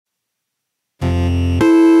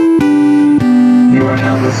are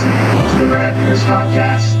now listening to the Rad News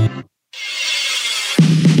Podcast.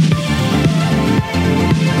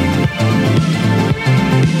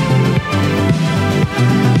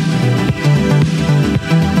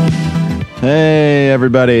 Hey,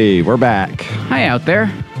 everybody. We're back. Hi out there.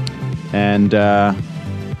 And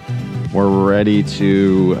we're ready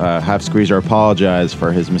to have Squeezer apologize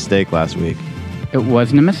for his mistake last week. It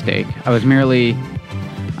wasn't a mistake. I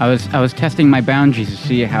was testing my boundaries to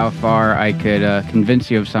see how far I could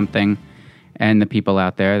convince you of something, and the people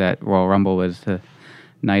out there that Royal Rumble was the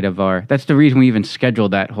night of our... That's the reason we even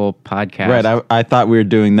scheduled that whole podcast. Right. I thought we were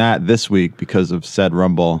doing that this week because of said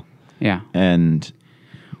Rumble. Yeah. And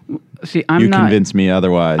see, convinced me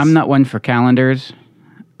otherwise. I'm not one for calendars.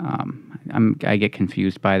 I get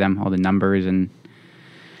confused by them, all the numbers and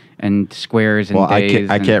squares and days.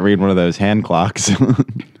 I can't read one of those hand clocks.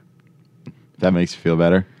 That makes you feel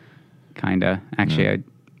better. Kinda. Actually,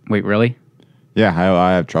 wait, really? Yeah,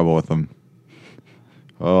 I have trouble with them.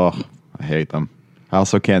 Oh, I hate them. I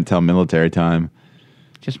also can't tell military time.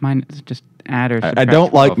 Just add or subtract. I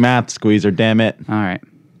don't 12. like math, Squeezer. Damn it. All right.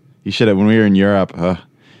 You should have. When we were in Europe,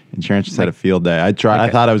 insurance just had a field day. I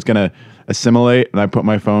thought I was gonna assimilate, and I put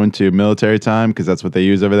my phone to military time because that's what they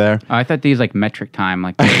use over there. Oh, I thought these like metric time,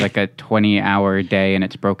 like like a 20-hour day, and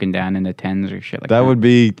it's broken down into tens or shit like that. That would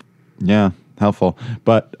be, helpful.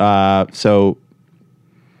 But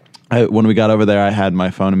when we got over there, I had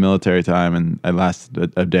my phone in military time, and I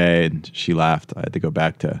lasted a day, and she laughed. I had to go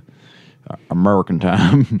back to American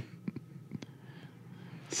time.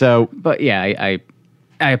 So, but yeah, I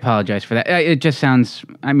apologize for that. It just sounds.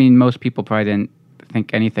 I mean, most people probably didn't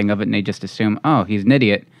think anything of it, and they just assume, oh, he's an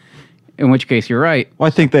idiot. In which case, you're right. Well,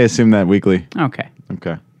 I think they assume that weekly. Okay.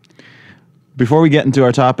 Before we get into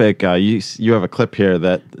our topic, you have a clip here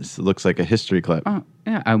that looks like a history clip. Oh,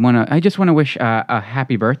 yeah. I just want to wish a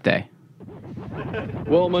happy birthday.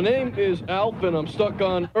 Well, my name is Alf, and I'm stuck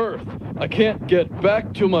on Earth. I can't get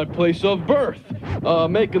back to my place of birth.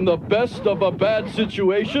 Making the best of a bad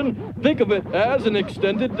situation. Think of it as an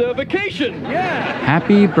extended vacation. Yeah.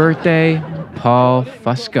 Happy birthday, Paul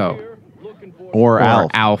Fusco. Or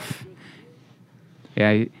Alf. Alf.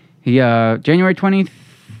 Yeah, he January 29th,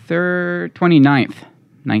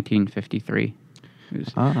 1953.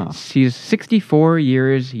 He's 64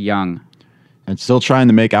 years young. And still trying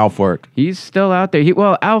to make Alf work. He's still out there.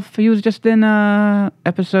 Alf, he was just in an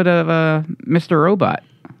episode of Mr. Robot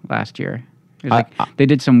last year. They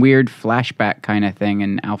did some weird flashback kind of thing,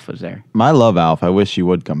 and Alf was there. I love Alf. I wish he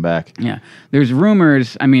would come back. Yeah. There's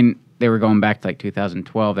rumors, I mean, they were going back to like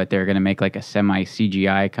 2012 that they were going to make like a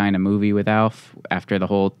semi-CGI kind of movie with Alf after the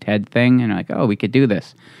whole Ted thing. And like, oh, we could do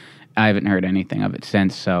this. I haven't heard anything of it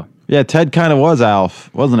since, so. Yeah, Ted kind of was Alf,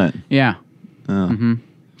 wasn't it? Yeah. Oh. Mm-hmm.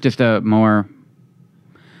 Just a more...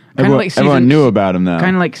 Everyone knew about him now.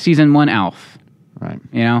 Kind of like season 1 Alf. Right.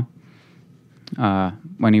 You know?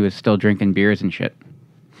 When he was still drinking beers and shit.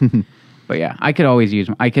 But yeah, I could always use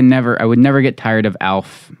him. I would never get tired of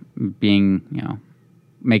Alf being,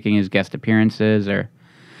 making his guest appearances, or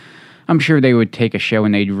I'm sure they would take a show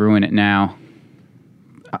and they'd ruin it now.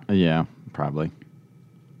 Yeah, probably.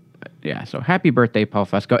 But yeah, so happy birthday, Paul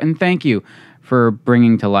Fusco, and thank you for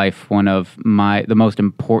bringing to life one of the most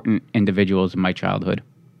important individuals in my childhood.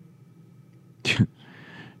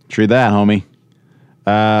 True that, homie.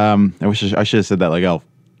 I wish I should have said that like Elf.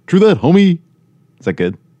 True that, homie. Is that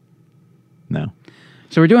good? No.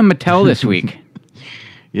 So we're doing Mattel this week.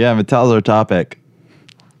 Yeah, Mattel's our topic.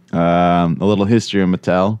 A little history of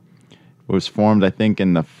Mattel. It was formed, I think,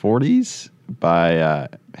 in the 40s by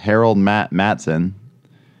Harold Matson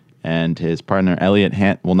and his partner Elliot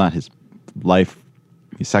well, not his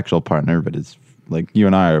his sexual partner, but his, like, you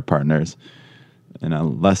and I are partners in a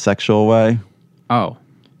less sexual way. Oh.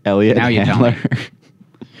 Elliot now Handler. You tell me.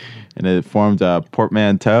 And it formed a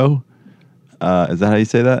portmanteau. Is that how you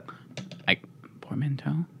say that?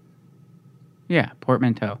 Portmanteau? Yeah,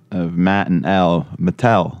 portmanteau. Of Matt and L.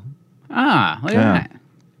 Mattel. Ah, look at that.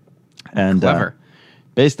 And clever.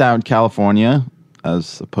 Based out in California,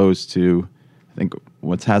 as opposed to, I think,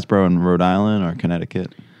 what's Hasbro in Rhode Island or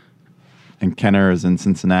Connecticut? And Kenner is in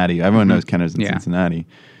Cincinnati. Everyone knows Kenner's in Cincinnati.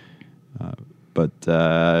 But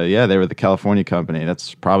they were the California company.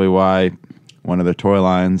 That's probably why one of their toy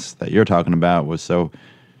lines that you're talking about was so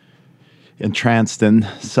entranced in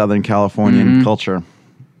Southern Californian culture.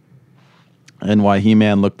 And why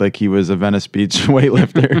He-Man looked like he was a Venice Beach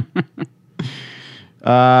weightlifter.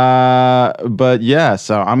 But yeah,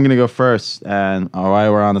 so I'm going to go first. And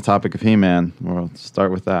while we're on the topic of He-Man, we'll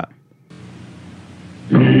start with that.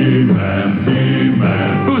 He-Man,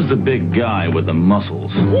 He-Man. Who's the big guy with the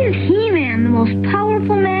muscles? He's He-Man, the most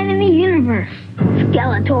powerful man in the universe.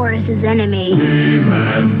 Skeletor is his enemy.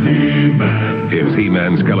 He-Man, He-Man. Here's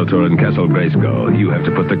He-Man, Skeletor, and Castle Grayskull. You have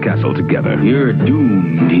to put the castle together. You're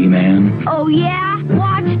doomed, He-Man. Oh, yeah?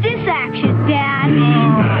 Watch this action, Dad.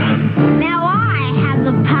 He-Man. Now I have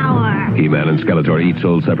the power. He-Man and Skeletor each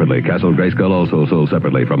sold separately. Castle Grayskull also sold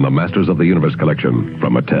separately from the Masters of the Universe collection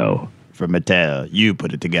from Mattel. From Mattel, you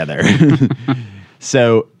put it together.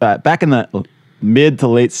 So back in the mid to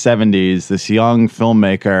late 70s, this young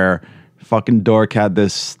filmmaker, fucking dork, had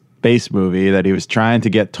this space movie that he was trying to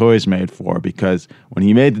get toys made for, because when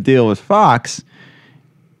he made the deal with Fox,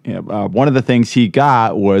 one of the things he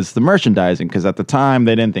got was the merchandising, because at the time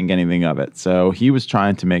they didn't think anything of it. So he was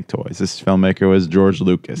trying to make toys. This filmmaker was George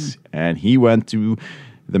Lucas, and he went to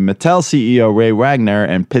the Mattel CEO Ray Wagner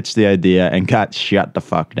and pitched the idea and got shut the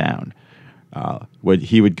fuck down.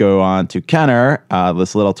 He would go on to Kenner,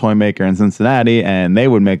 this little toy maker in Cincinnati, and they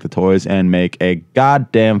would make the toys and make a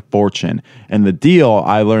goddamn fortune. And the deal,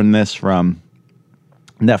 I learned this from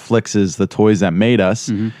Netflix's The Toys That Made Us.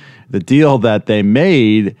 Mm-hmm. The deal that they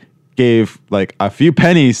made gave like a few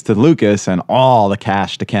pennies to Lucas and all the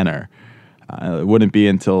cash to Kenner. It wouldn't be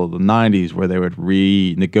until the 90s where they would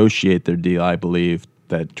renegotiate their deal, I believe,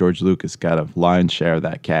 that George Lucas got a lion's share of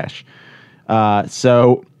that cash.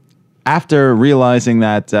 So after realizing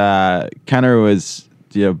that Kenner was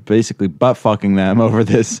basically butt-fucking them over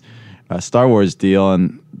this Star Wars deal,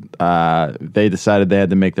 and they decided they had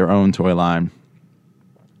to make their own toy line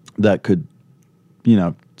that could,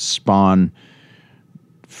 spawn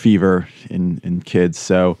fever in kids.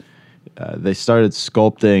 So they started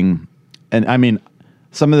sculpting, and I mean,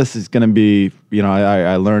 some of this is going to be,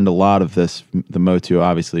 I learned a lot of this, the Motu,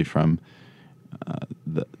 obviously, from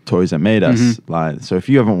the Toys That Made Us line. So if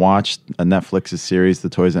you haven't watched a Netflix's series, The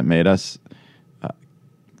Toys That Made Us,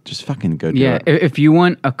 just fucking go do it. If you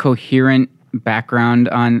want a coherent background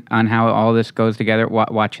on how all this goes together,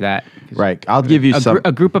 watch that. Right. I'll give you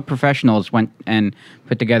a group of professionals went and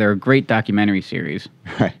put together a great documentary series.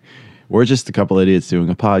 Right. We're just a couple idiots doing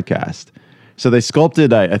a podcast. So they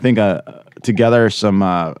sculpted, I think, together some,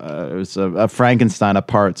 it was a Frankenstein of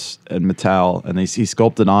parts at Mattel, and he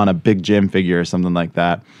sculpted on a Big Jim figure or something like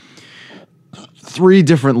that. 3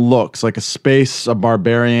 different looks, like a space, a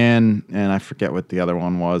barbarian, and I forget what the other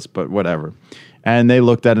one was, but whatever. And they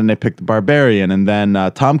looked at it and they picked the barbarian. And then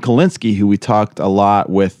Tom Kalinske, who we talked a lot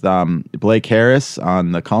with Blake Harris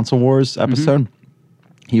on the Console Wars episode,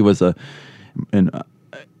 he was a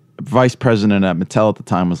vice president at Mattel at the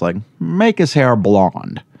time, was like, make his hair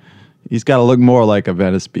blonde. He's got to look more like a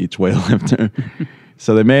Venice Beach weightlifter.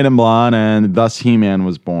 So they made him blonde, and thus He-Man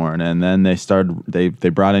was born. And then they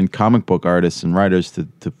brought in comic book artists and writers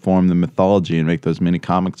to form the mythology and make those mini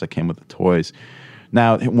comics that came with the toys.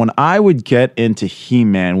 Now, when I would get into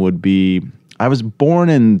He-Man would be, I was born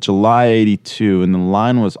in July 82, and the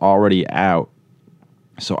line was already out.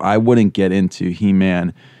 So I wouldn't get into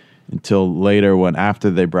He-Man until later, when after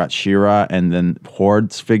they brought She-Ra, and then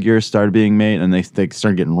Horde's figures started being made, and they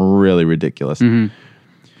started getting really ridiculous. Mm-hmm.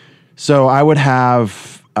 So I would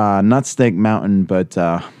have not Snake Mountain, but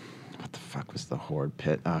what the fuck was the Horde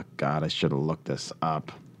pit? Oh, God, I should have looked this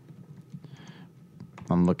up.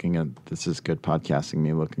 I'm looking at, this is good podcasting,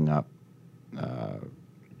 me looking up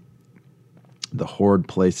the Horde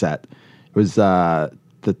playset. It was the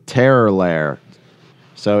Terror Lair.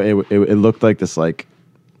 So it looked like this like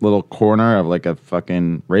little corner of like a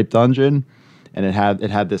fucking rape dungeon, and it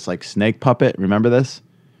had this like snake puppet. Remember this?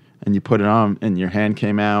 And you put it on, and your hand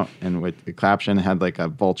came out, and with the caption, it had like a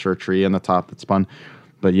vulture tree on the top that spun.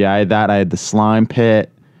 But yeah, I had that. I had the slime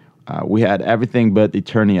pit. We had everything but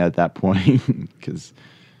Eternia at that point, because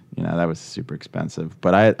that was super expensive.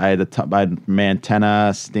 But I had I had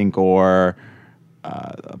Mantenna, Stinkor,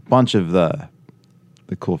 a bunch of the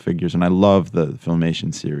cool figures, and I love the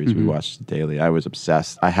Filmation series. We watched daily. I was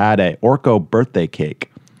obsessed. I had a Orko birthday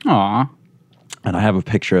cake. Aw. And I have a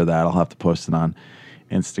picture of that. I'll have to post it on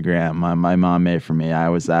Instagram. My mom made for me. I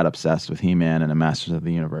was that obsessed with He-Man and the Masters of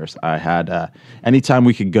the Universe. I had anytime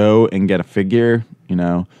we could go and get a figure,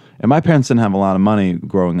 and my parents didn't have a lot of money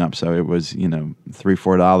growing up, so it was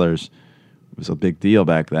 $3-4 was a big deal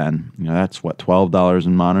back then. That's what, $12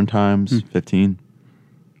 in modern times, $15.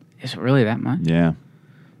 Is it really that much? Yeah.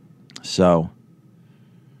 So,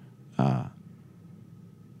 yeah.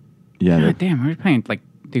 God damn, we're paying like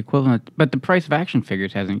the equivalent, but the price of action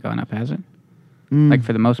figures hasn't gone up, has it? Like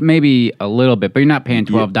for the most, maybe a little bit, but you're not paying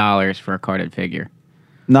 $12 for a carded figure.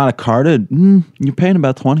 Not a carded. You're paying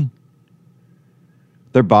about $20.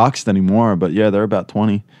 They're boxed anymore, but yeah, they're about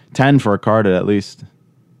 $20. $10 for a carded at least.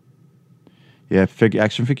 Yeah,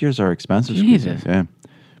 action figures are expensive. Jesus. Yeah,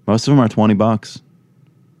 most of them are $20.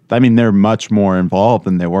 I mean, they're much more involved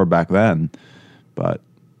than they were back then, but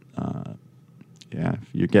yeah, if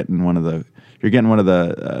you're getting one of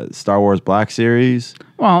the Star Wars Black Series.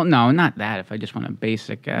 Well, no, not that. If I just want a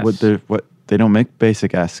basic S. What they don't make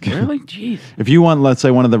basic S. Really? Jeez. If you want, let's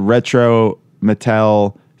say, one of the retro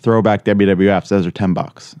Mattel throwback WWFs, those are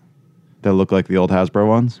 $10. They look like the old Hasbro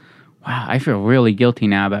ones. Wow, I feel really guilty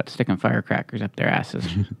now about sticking firecrackers up their asses.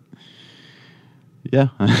 Yeah,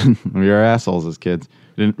 we were assholes as kids.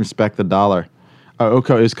 We didn't respect the dollar. Oh,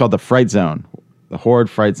 okay, it was called the Fright Zone, the Horde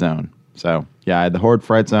Fright Zone. So yeah, I had the Horde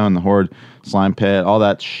Fright Zone, the Horde Slime Pit, all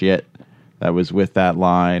that shit that was with that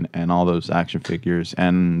line, and all those action figures.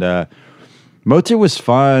 And Motu was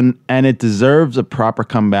fun, and it deserves a proper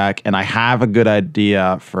comeback. And I have a good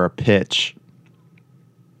idea for a pitch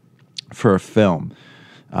for a film.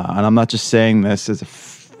 And I'm not just saying this as a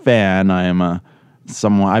fan. I am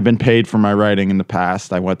someone. I've been paid for my writing in the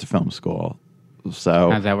past. I went to film school.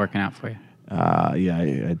 So how's that working out for you?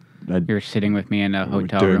 Yeah, You're sitting with me in a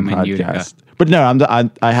hotel doing room in Utica. podcast. But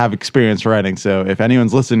no, I have experience writing. So if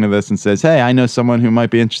anyone's listening to this and says, "Hey, I know someone who might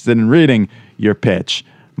be interested in reading your pitch,"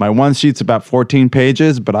 my one sheet's about 14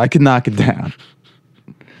 pages, but I can knock it down.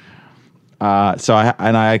 So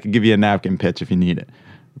I could give you a napkin pitch if you need it.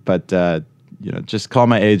 But just call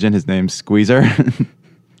my agent. His name's Squeezer.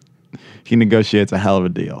 He negotiates a hell of a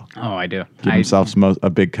deal. Oh, I do. Give himself a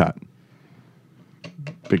big cut.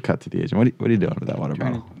 Big cut to the agent. What are you doing with that water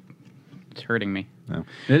bottle? It's hurting me. No.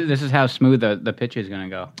 This is how smooth the pitch is going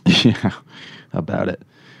to go. Yeah, how about it?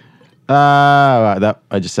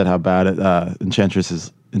 I just said how about it. Enchantress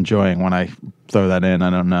is enjoying when I throw that in. I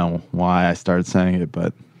don't know why I started saying it,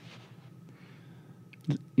 but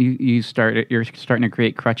you're starting to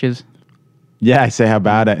create crutches. Yeah, I say how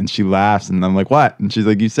about it, and she laughs, and I'm like, what? And she's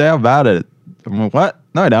like, you say how about it? I'm like, what?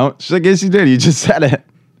 No, I don't. She's like, yes, you did. You just said it.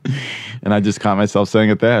 And I just caught myself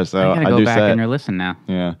saying it there. So I gotta go back and listen now.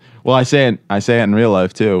 Yeah. Well, I say it in real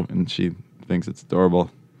life too, and she thinks it's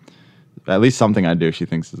adorable. At least something I do, she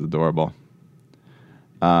thinks is adorable.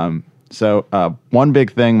 So one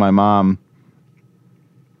big thing my mom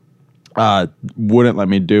wouldn't let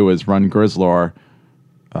me do is run Grizzlor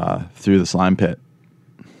through the slime pit.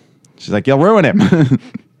 She's like, you'll ruin him.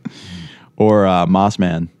 Or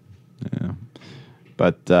Mossman. Yeah.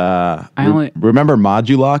 But remember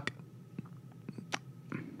Modulok?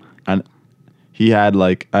 And he had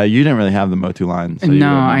you didn't really have the Motu line. So no,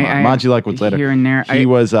 Modulok was later. Here and there. He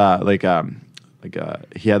was he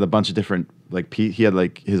had a bunch of different he had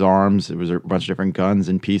his arms. It was a bunch of different guns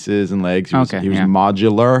and pieces and legs. He was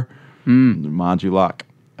modular. Modulok.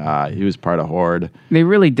 He was part of Horde. They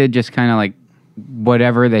really did just kind of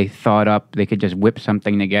whatever they thought up, they could just whip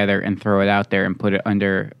something together and throw it out there and put it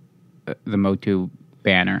under the Motu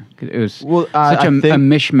banner. It was such a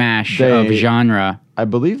mishmash of genre. I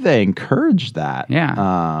believe they encouraged that. Yeah.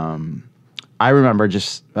 I remember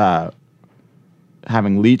just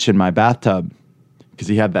having Leech in my bathtub because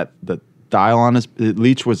he had the dial on his.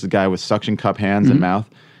 Leech was the guy with suction cup hands and mouth,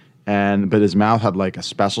 but his mouth had a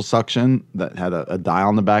special suction that had a dial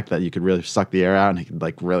on the back that you could really suck the air out and he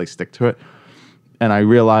could really stick to it. And I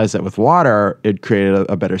realized that with water, it created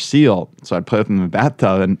a better seal. So I'd play with him in the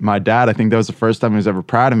bathtub. And my dad, I think that was the first time he was ever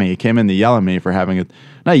proud of me. He came in to yell at me for having it.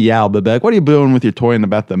 Not yell, but be like, what are you doing with your toy in the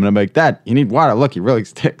bathtub? And I'm like, Dad, you need water. Look, he really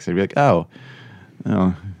sticks. And he'd be like, oh,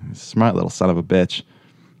 smart little son of a bitch.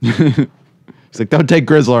 He's like, don't take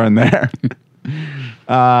Grizzlor in there.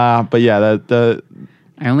 But yeah,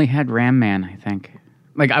 I only had Ram Man, I think.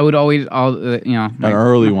 I would always, an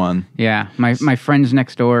early one. Yeah. My friends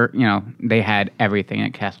next door, they had everything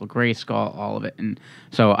at Castle Grayskull, all of it. And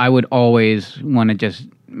so I would always want to just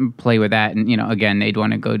play with that. And, again, they'd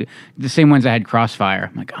want to go to the same ones that had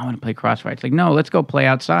Crossfire. I'm like, I want to play Crossfire. It's like, no, let's go play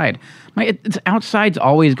outside. Outside's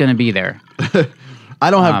always going to be there.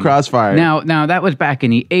 I don't have Crossfire. Now, that was back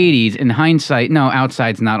in the 80s. In hindsight, no,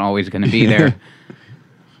 outside's not always going to be there.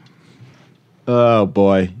 Oh,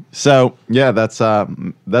 boy. So, yeah, that's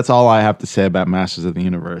all I have to say about Masters of the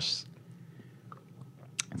Universe.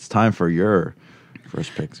 It's time for your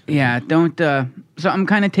first picks. Yeah, don't... so I'm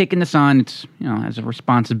kind of taking this on, it's, as a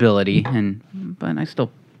responsibility, but I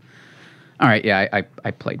still... All right, yeah,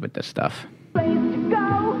 I played with this stuff. Place to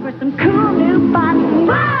go for some cool new fun.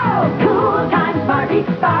 Wow! Cool times, Barbie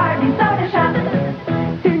soda shop.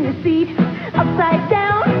 Turn your seat upside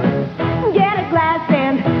down. Get a glass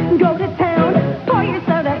and go to town. Pour your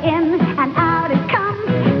soda in and out it comes.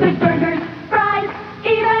 There's burgers, fries,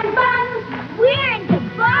 even buns. We're into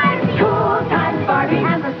Barbie. Cool times, Barbie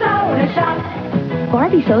and the soda shop.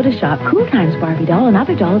 Barbie Soda Shop Cool Times Barbie doll and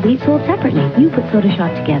other dolls each sold separately. You put Soda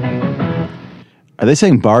Shop together. Are they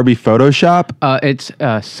saying Barbie Photoshop? It's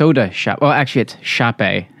Soda Shop. Well, actually, it's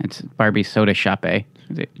Shoppe. It's Barbie Soda Shoppe.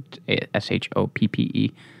 Shoppe. I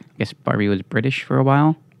guess Barbie was British for a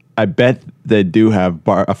while. I bet they do have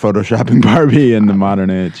a photoshopping Barbie in the modern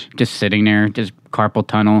age. Just sitting there, just carpal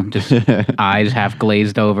tunnel, just eyes half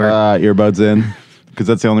glazed over. Earbuds in, because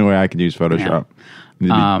that's the only way I could use Photoshop.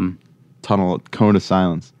 Yeah. Cone of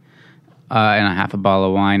silence. And a half a bottle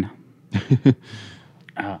of wine.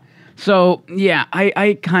 So yeah,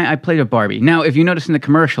 I played with Barbie. Now, if you notice in the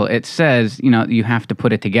commercial, it says you have to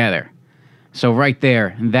put it together. So right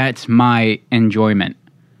there, that's my enjoyment.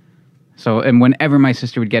 So, and whenever my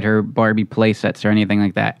sister would get her Barbie play sets or anything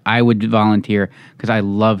like that, I would volunteer because I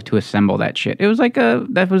love to assemble that shit. It was like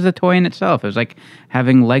that was a toy in itself. It was like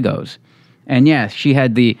having Legos. And yeah, she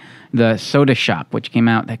had the Soda Shop, which came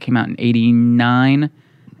out in '89,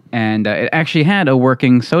 and it actually had a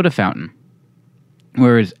working soda fountain.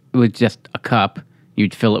 Whereas it was just a cup,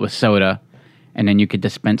 you'd fill it with soda, and then you could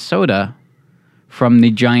dispense soda from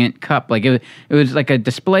the giant cup. Like it was like a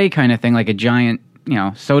display kind of thing, like a giant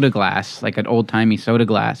soda glass, like an old-timey soda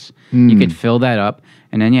glass. You could fill that up,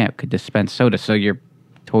 and then, it could dispense soda. So your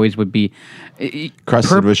toys would be...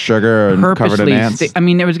 crusted with sugar and covered in ants. I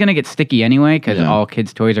mean, it was going to get sticky anyway, because all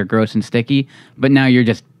kids' toys are gross and sticky. But now you're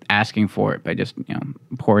just asking for it by just,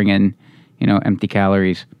 pouring in, empty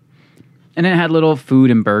calories. And then it had little food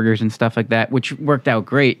and burgers and stuff like that, which worked out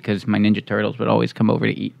great, because my Ninja Turtles would always come over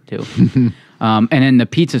to eat, too. And then the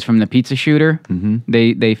pizzas from the pizza shooter,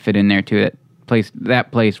 they fit in there, too.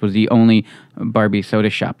 That place was the only Barbie Soda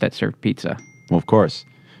Shop that served pizza. Well, of course.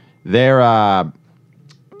 There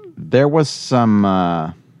was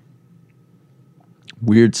some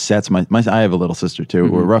weird sets. I have a little sister too.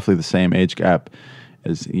 We're roughly the same age gap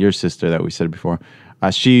as your sister that we said before.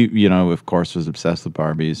 She, of course, was obsessed with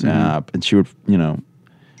Barbies, and she would,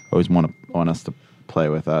 always want us to play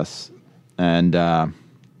with us. And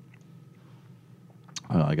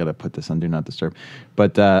I gotta put this on Do Not Disturb.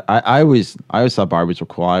 But I always thought Barbies were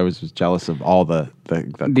cool. I was jealous of all the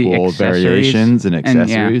cool variations and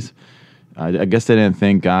accessories. I guess they didn't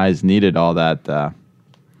think guys needed all that.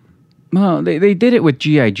 Well, they did it with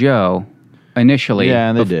G.I. Joe initially. Yeah,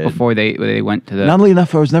 and they did. Before they went to the... Oddly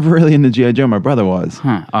enough, I was never really into G.I. Joe. My brother was.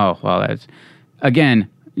 Huh. Oh, well, that's... Again,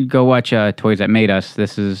 go watch Toys That Made Us.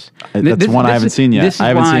 This is... That's one I haven't seen yet. I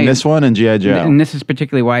haven't seen this one and G.I. Joe. And this is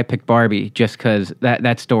particularly why I picked Barbie, just because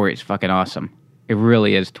that story is fucking awesome. It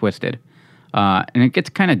really is twisted. And it gets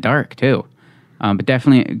kind of dark, too. But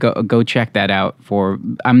definitely go check that out.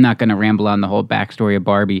 I'm not going to ramble on the whole backstory of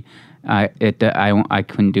Barbie. I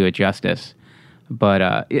couldn't do it justice.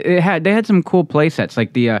 But they had some cool play sets.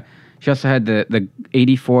 Like she also had the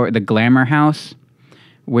 84, the Glamour House,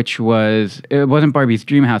 which it wasn't Barbie's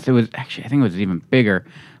dream house. It was actually, I think it was even bigger,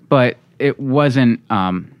 but it wasn't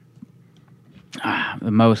the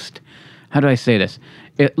most, how do I say this?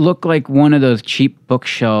 It looked like one of those cheap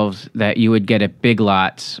bookshelves that you would get at Big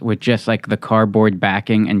Lots with just like the cardboard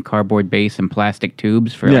backing and cardboard base and plastic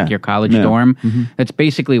tubes for like your college dorm. Mm-hmm. That's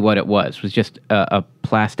basically what it was just a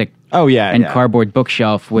plastic cardboard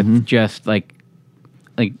bookshelf with just like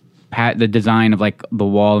the design of like the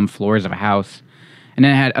wall and floors of a house. And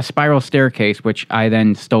then it had a spiral staircase, which I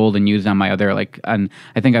then stole and used on my other, I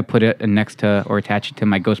think I put it next to or attached it to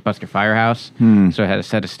my Ghostbuster firehouse. So it had a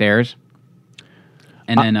set of stairs.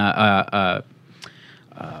 And then a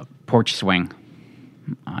porch swing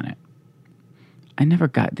on it.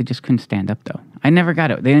 They just couldn't stand up, though. I never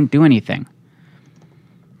got it. They didn't do anything.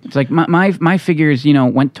 It's like my figures,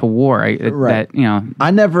 went to war. Right.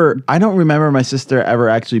 I don't remember my sister ever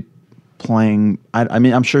actually playing. I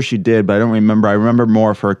mean, I'm sure she did, but I don't remember. I remember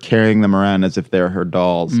more of her carrying them around as if they were her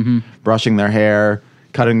dolls, brushing their hair,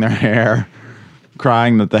 cutting their hair,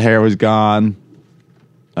 crying that the hair was gone.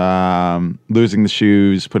 Losing the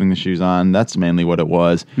shoes, putting the shoes on. That's mainly what it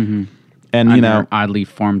was. Mm-hmm. And oddly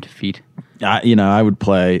formed feet. I would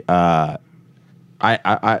play. I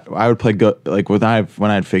would play when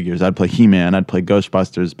I had figures. I'd play He-Man. I'd play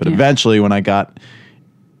Ghostbusters. But eventually, when I got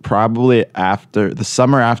probably after the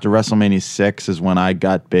summer after WrestleMania 6 is when I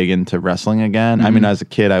got big into wrestling again. Mm-hmm. I mean, as a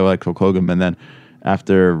kid, I liked Hulk Hogan, but then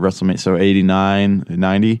after WrestleMania, so 89,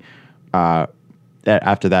 90.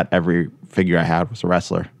 After that, every figure I had was a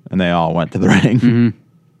wrestler, and they all went to the ring. Mm-hmm.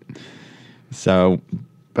 So,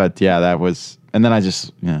 but that was, and then I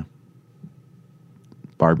just,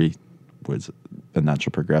 Barbie was the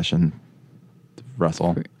natural progression to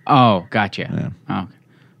wrestle. Oh, gotcha. Yeah. Oh, okay.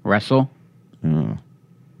 Wrestle?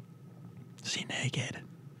 See naked.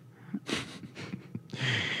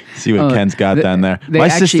 See what Ken's got down there. They My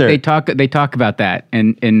actually, sister. they talk about that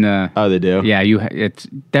in the. Oh, they do. Yeah, it's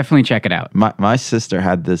definitely check it out. My sister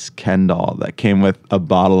had this Ken doll that came with a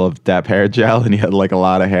bottle of Dep hair gel, and he had like a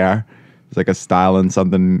lot of hair. It's like a styling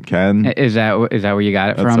something Ken. Is that where you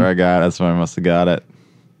got it That's from? where I got it. That's where I must have got it.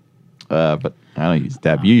 But I don't use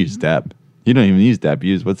Dep. You use Dep. You don't even use Dep.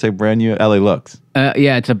 You use, what's that brand new? LA Looks.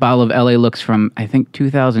 Yeah, it's a bottle of LA Looks from, I think,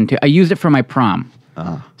 2002. I used it for my prom.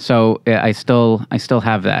 So I still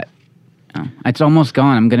have that. It's almost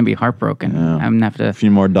gone. I'm going to be heartbroken. Yeah. I'm going to have to... A few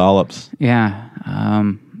more dollops. Yeah.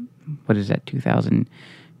 What is that,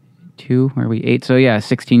 2002? Where we 8? So yeah,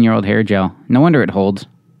 16-year-old hair gel. No wonder it holds.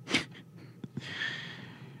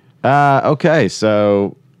 Okay,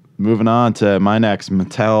 so moving on to my next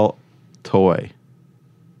Mattel toy.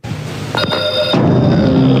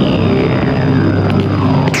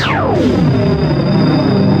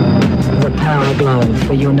 The Power Glove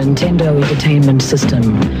for your Nintendo Entertainment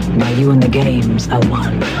System. Now you and the games are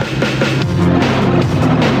one. The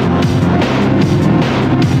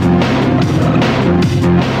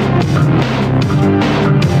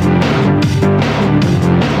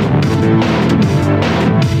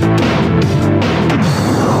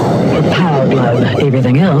Power Glove.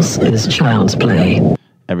 Everything else is child's play.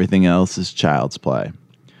 Everything else is child's play.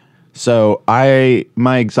 So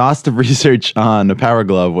my exhaustive research on the Power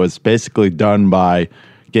Glove was basically done by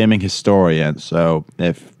gaming historians. So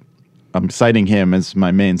if I'm citing him as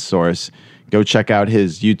my main source, go check out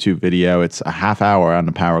his YouTube video. It's a half hour on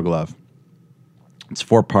the Power Glove. It's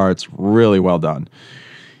 4 parts, really well done.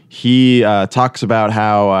 He talks about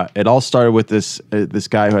how it all started with this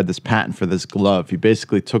guy who had this patent for this glove. He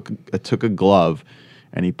basically took a glove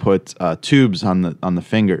and he put tubes on the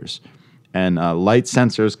fingers. And light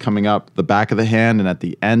sensors coming up the back of the hand and at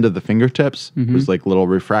the end of the fingertips was like little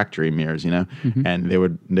refractory mirrors, you know, and they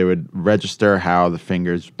would register how the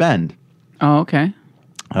fingers bend. Oh, okay.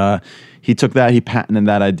 He took that, he patented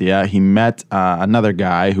that idea. He met another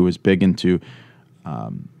guy who was big into.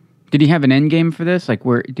 Did he have an end game for this? Like,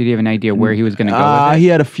 did he have an idea where he was going to go with it? He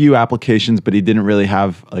had a few applications, but he didn't really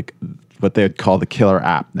have like what they would call the killer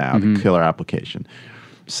app now, the killer application.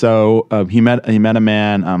 So he met a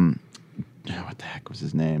man. What the heck was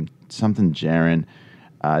his name? Something Jaron.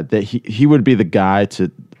 That he would be the guy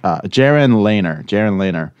to Jaron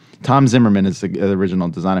Lehner. Tom Zimmerman is the original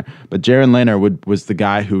designer, but Jaron Lehner was the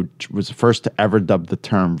guy who was the first to ever dub the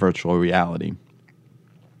term virtual reality,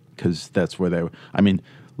 because that's where they. I mean,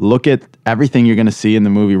 look at everything you're going to see in the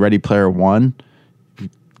movie Ready Player One.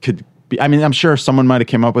 Could be. I mean, I'm sure someone might have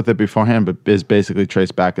came up with it beforehand, but is basically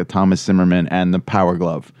traced back to Thomas Zimmerman and the Power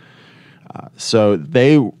Glove. So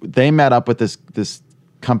they met up with this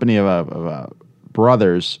company of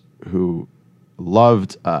brothers who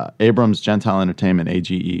loved Abrams Gentile Entertainment,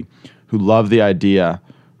 AGE, who loved the idea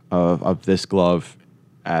of this glove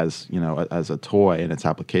as a toy in its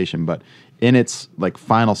application, but in its like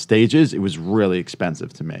final stages, it was really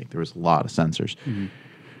expensive to make. There was a lot of sensors,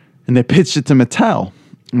 and they pitched it to Mattel.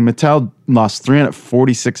 And Mattel lost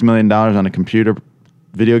 $346 million on a computer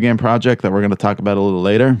video game project that we're going to talk about a little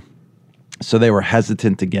later. So they were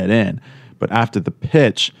hesitant to get in, but after the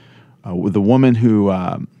pitch, with the woman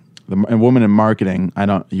the woman in marketing,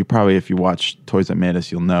 you probably, if you watch Toys That Made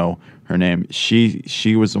Us, you'll know her name.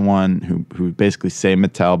 She was the one who basically saved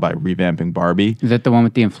Mattel by revamping Barbie. Is that the one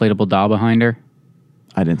with the inflatable doll behind her?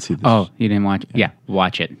 I didn't see this. Oh, you didn't watch it? Yeah,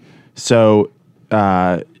 watch it. So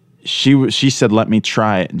she said, "Let me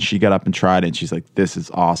try it," and she got up and tried it, and she's like, "This is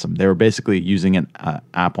awesome." They were basically using an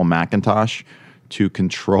Apple Macintosh to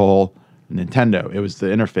control Nintendo. It was the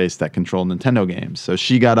interface that controlled Nintendo games. So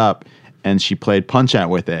she got up and she played Punch-Out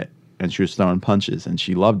with it, and she was throwing punches, and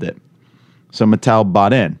she loved it. So Mattel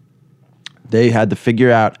bought in. They had to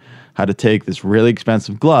figure out how to take this really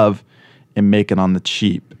expensive glove and make it on the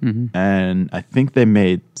cheap. And I think they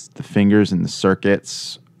made the fingers and the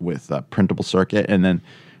circuits with a printable circuit, and then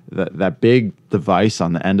that big device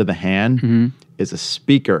on the end of the hand is a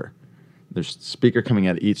speaker. There's a speaker coming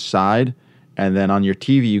at each side, and then on your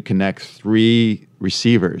TV you connect 3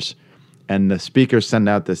 receivers, and the speakers send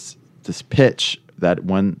out this pitch that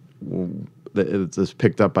it's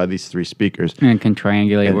picked up by these 3 speakers and can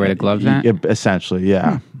triangulate where the glove's at. Essentially,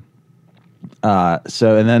 yeah.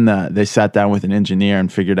 And then they sat down with an engineer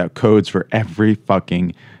and figured out codes for every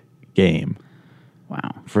fucking game.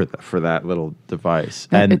 Wow. For that little device,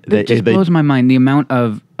 It just blows my mind the amount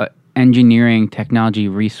of engineering technology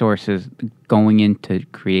resources going into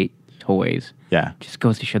create toys. Yeah, just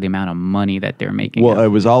goes to show the amount of money that they're making. Well, it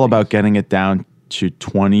was all about getting it down to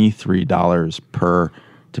 $23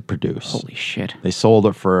 to produce. Holy shit! They sold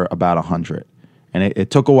it for about $100, And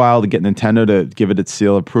it took a while to get Nintendo to give it its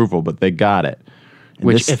seal of approval, but they got it. And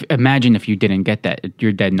Which, imagine if you didn't get that,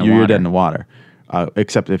 you're dead in the water. You're dead in the water,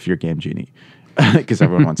 except if you're Game Genie, because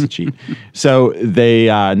everyone wants to cheat. So they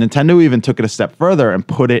Nintendo even took it a step further and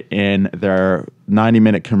put it in their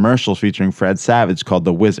 90-minute commercial featuring Fred Savage called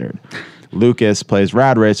The Wizard. Lucas plays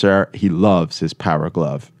Rad Racer. He loves his Power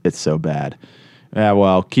Glove. It's so bad. Yeah,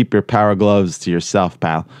 well, keep your Power Gloves to yourself,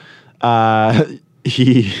 pal.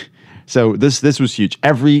 So this was huge.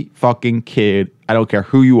 Every fucking kid, I don't care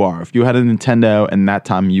who you are, if you had a Nintendo and that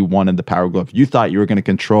time you wanted the Power Glove, you thought you were going to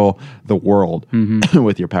control the world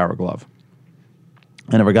with your Power Glove.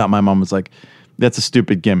 I never got. My mom was like, "That's a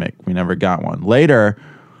stupid gimmick." We never got one. Later,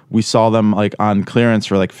 we saw them like on clearance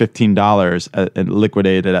for like $15 and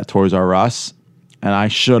liquidated at Toys R Us. And I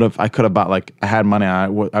could have bought like, I had money. I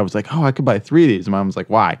was like, oh, I could buy 3 of these. And Mom was like,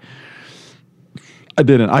 why? I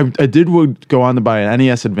didn't. I would go on to buy an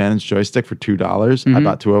NES Advantage joystick for $2. I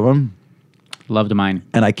bought 2 of them. Loved mine.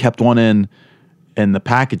 And I kept one in the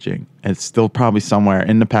packaging. It's still probably somewhere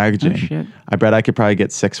in the packaging. Oh, shit. I bet I could probably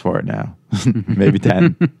get 6 for it now. Maybe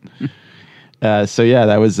 10. So yeah,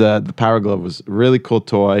 that was the Power Glove was a really cool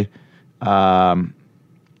toy.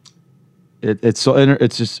 It's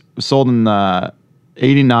just sold in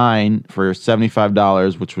 '89 for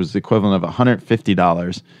 $75, which was the equivalent of $150.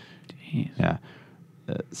 Jeez. Yeah.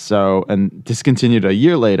 And discontinued a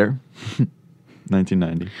year later,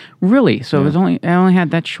 1990. Really? So it only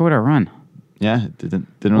had that short a run. Yeah, it didn't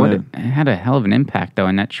really. It had a hell of an impact though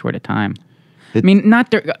in that short a time. I mean,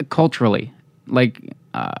 not culturally. Like,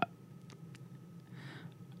 I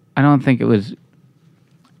don't think it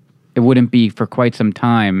wouldn't be for quite some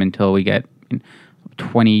time until we get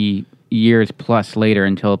 20 years plus later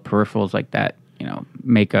until peripherals like that,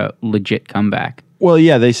 make a legit comeback. Well,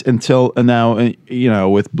 yeah, until now,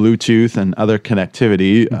 with Bluetooth and other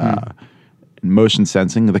connectivity, motion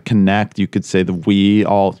sensing, the Kinect, you could say the Wii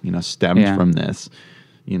all, stemmed from this.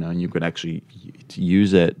 You could actually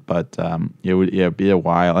use it, but it would be a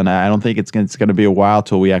while. And I don't think it's going to be a while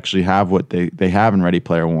till we actually have what they have in Ready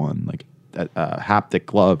Player One, like haptic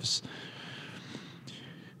gloves.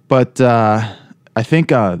 But I think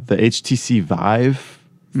the HTC Vive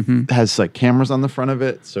has like cameras on the front of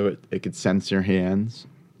it, so it could sense your hands.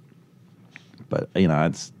 But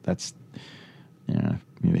that's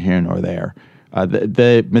neither here nor there.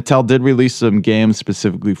 The Mattel did release some games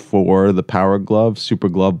specifically for the Power Glove. Super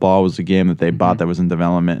Glove Ball was a game that they bought that was in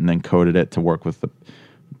development and then coded it to work with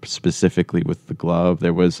specifically with the glove.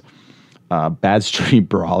 There was Bad Street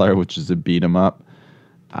Brawler, which is a beat 'em up.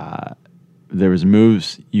 There was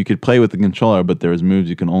moves you could play with the controller, but there was moves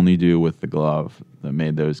you can only do with the glove that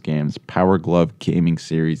made those games. Power Glove Gaming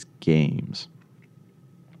Series games.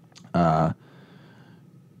 But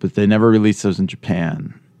they never released those in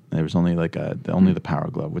Japan. There was only only the Power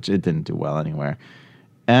Glove, which it didn't do well anywhere.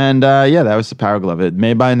 And that was the Power Glove. It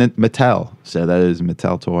made by Mattel, so that is a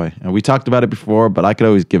Mattel toy. And we talked about it before, but I could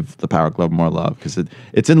always give the Power Glove more love because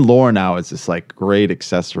it's in lore now. It's this like great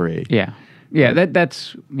accessory. Yeah,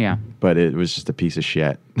 that's. But it was just a piece of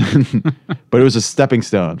shit. But it was a stepping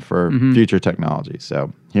stone for future technology.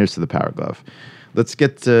 So here's to the Power Glove. Let's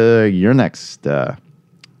get to your next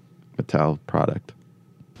Mattel product.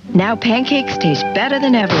 Now pancakes taste better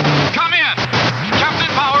than ever. Come in! Captain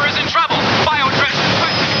Power is in trouble! Biodress!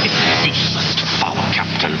 Cease must follow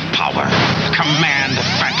Captain Power. Command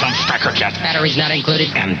Phantom Striker Jet. Batteries not included.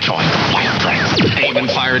 And join the Biodress. Aim and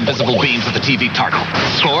fire invisible beams at the TV target.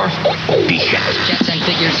 Score? Be hit. Jets and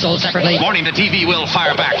figures sold separately. Warning, the TV will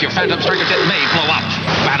fire back. Your Phantom Striker Jet may blow up.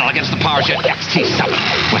 Battle against the Power Jet XT7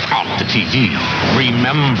 without the TV.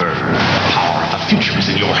 Remember, the power of the future is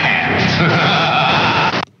in your hands.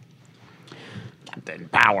 Captain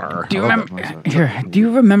Power. Do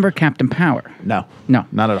you remember Captain Power? No,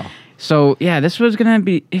 not at all. So yeah, this was gonna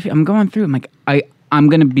be. If I'm going through, I'm like, I'm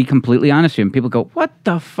gonna be completely honest with you. And people go, "What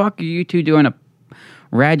the fuck are you two doing a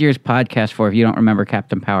Rad Years podcast for if you don't remember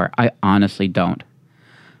Captain Power?" I honestly don't.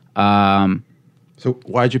 So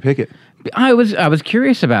why'd you pick it? I was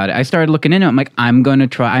curious about it. I started looking into it. I'm like, I'm going to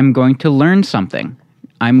try. I'm going to learn something.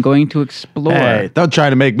 I'm going to explore. Hey, don't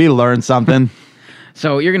try to make me learn something.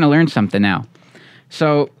 So you're going to learn something now.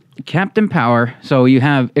 So Captain Power. So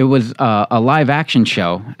it was a live action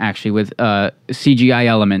show actually with CGI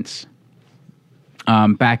elements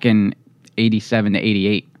back in 87 to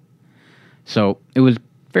 88. So it was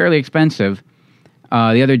fairly expensive.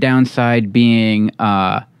 The other downside being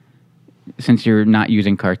since you're not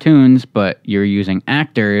using cartoons, but you're using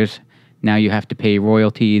actors, now you have to pay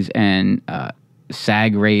royalties and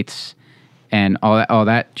SAG rates and all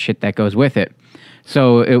that shit that goes with it.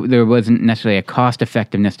 So there wasn't necessarily a cost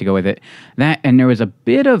effectiveness to go with it. And there was a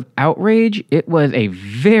bit of outrage. It was a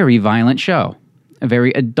very violent show, a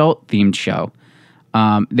very adult themed show.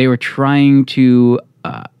 They were trying to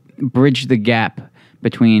bridge the gap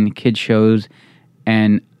between kids shows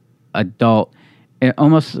and adult. It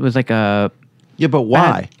almost was like a... Yeah, but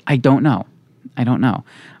why? I don't know. Adults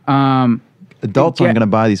aren't going to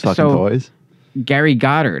buy these fucking toys. Gary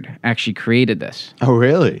Goddard actually created this. Oh,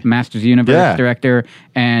 really? Masters Universe director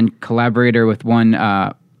and collaborator with one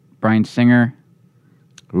Bryan Singer.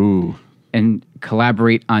 Ooh. And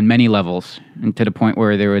collaborate on many levels, and to the point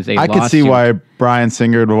where there was a I could see why Bryan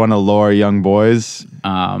Singer would want to lure young boys.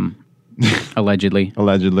 Allegedly.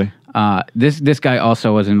 Allegedly. This guy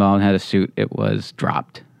also was involved and had a suit. It was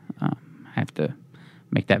dropped. I have to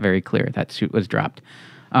make that very clear. That suit was dropped.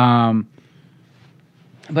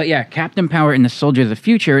 But yeah, Captain Power and the Soldier of the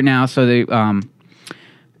Future now, so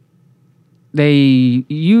they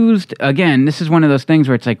used, again, this is one of those things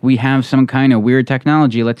where it's like, we have some kind of weird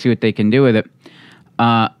technology, let's see what they can do with it.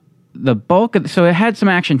 The bulk of, so it had some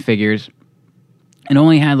action figures. It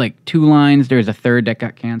only had like 2 lines. There was a third that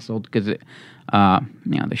got canceled because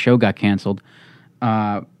the show got canceled.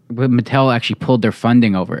 But Mattel actually pulled their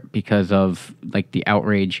funding over it because of like the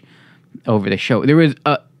outrage over the show. There was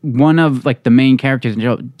one of like the main characters in the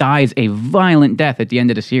show dies a violent death at the end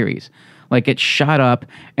of the series. Like, gets shot up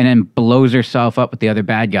and then blows herself up with the other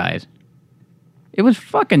bad guys. It was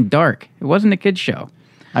fucking dark. It wasn't a kid's show.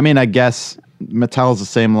 I mean, I guess Mattel's the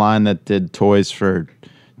same line that did toys for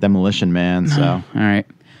Demolition Man, so. All right.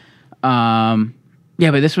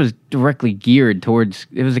 Yeah, but this was directly geared towards...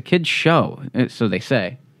 It was a kid's show, so they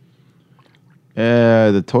say.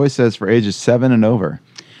 The toy says for ages 7 and over.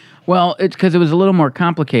 Well, it's because it was a little more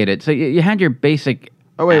complicated. So you had your basic...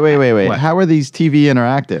 Oh, wait. What? How are these TV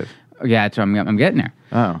interactive? Yeah, that's what I'm getting there.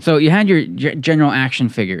 Oh. So you had your general action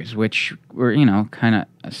figures, which were, kind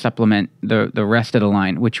of supplement the rest of the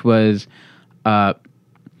line, which was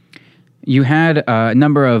you had a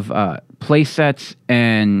number of play sets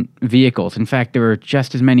and vehicles. In fact, there were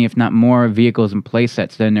just as many, if not more, vehicles and play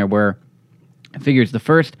sets than there were figures. The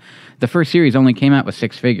first series only came out with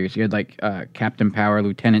 6 figures. You had like Captain Power,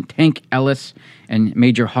 Lieutenant Tank Ellis, and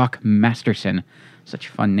Major Hawk Masterson. Such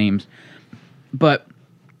fun names. But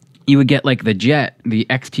you would get like the jet, the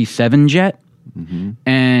XT7 jet,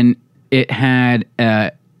 and it had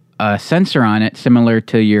a sensor on it similar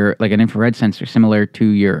to your, like an infrared sensor, similar to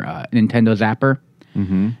your Nintendo Zapper.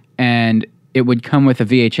 And it would come with a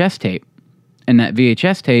VHS tape. And that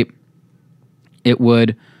VHS tape, it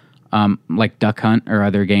would, like Duck Hunt or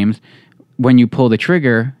other games, when you pull the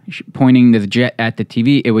trigger, pointing the jet at the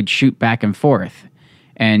TV, it would shoot back and forth.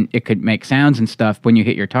 And it could make sounds and stuff when you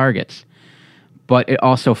hit your targets. But it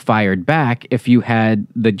also fired back if you had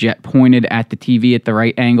the jet pointed at the TV at the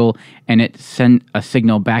right angle and it sent a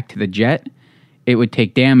signal back to the jet. It would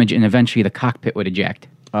take damage and eventually the cockpit would eject.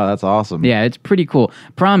 Oh, that's awesome. Yeah, it's pretty cool.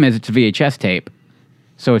 Problem is, it's a VHS tape.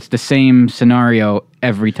 So it's the same scenario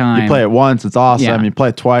every time. You play it once, it's awesome. Yeah. You play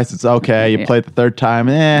it twice, it's okay. You play it the third time,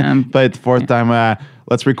 play it the fourth time,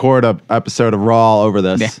 let's record an episode of Raw over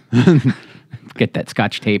this. Yeah. Get that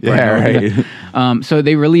Scotch tape. Yeah, right. So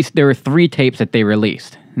there were 3 tapes that they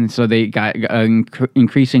released. And so they got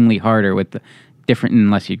increasingly harder with the different,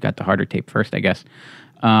 unless you got the harder tape first, I guess.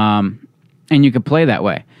 And you could play that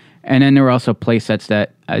way. And then there were also play sets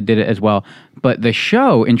that did it as well. But the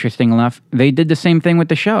show, interesting enough, they did the same thing with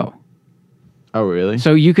the show. Oh, really?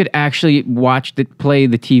 So you could actually play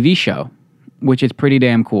the TV show, which is pretty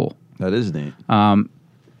damn cool. That is neat.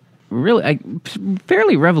 Really,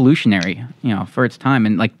 fairly revolutionary, for its time,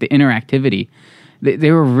 and like the interactivity.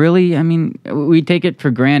 They were really, I mean, we take it for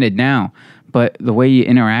granted now, but the way you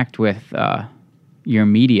interact with your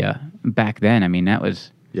media back then, I mean, that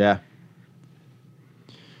was... Yeah.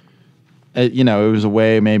 It was a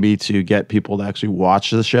way maybe to get people to actually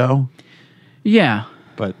watch the show. Yeah.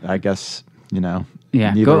 But I guess, yeah,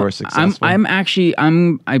 neither were successful.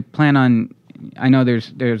 I plan on... I know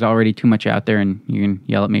there's already too much out there, and you can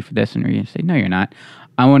yell at me for this, and you're gonna say, "No, you're not."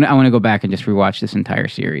 I want to go back and just rewatch this entire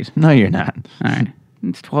series. No, you're not. All right,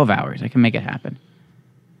 it's 12 hours. I can make it happen.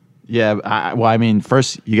 Yeah, I mean,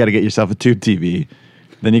 first you got to get yourself a tube TV,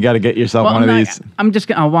 then you got to get yourself one of these.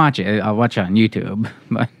 I'll watch it. I'll watch it on YouTube,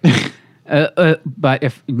 but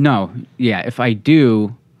if I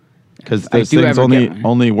do. Because those things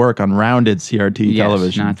only work on rounded CRT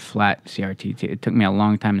television, not flat CRT. It took me a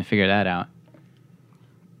long time to figure that out.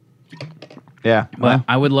 Yeah, but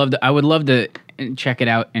I would love to check it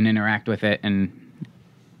out and interact with it and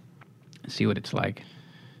see what it's like.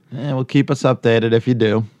 Yeah, well, keep us updated if you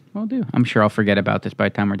do. Will do. I'm sure I'll forget about this by the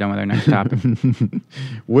time we're done with our next topic.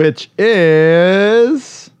 Which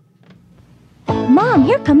is... Mom,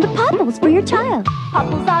 here come the popples for your child.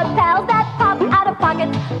 Popples are pals that pop out of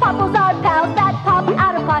pockets. Popples are pals that pop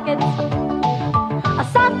out of pockets. A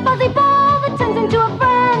soft fuzzy ball that turns into a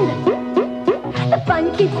friend. The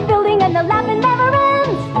fun keeps building and the laughing never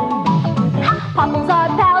ends. Popples are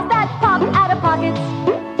pals that pop out of pockets.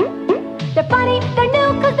 They're funny, they're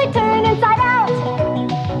new, cause they turn inside out.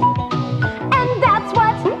 And that's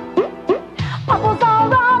what popples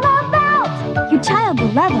are all about. Your child will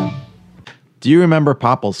love them. Do you remember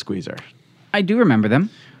Popple Squeezer? I do remember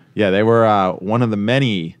them. Yeah, they were one of the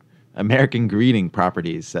many American greeting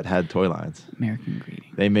properties that had toy lines. American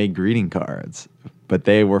greeting. They made greeting cards, but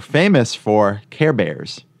they were famous for Care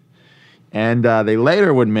Bears. And they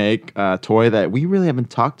later would make a toy that we really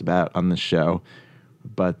haven't talked about on the show,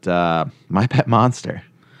 but My Pet Monster.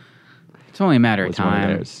 It's only a matter of was one time.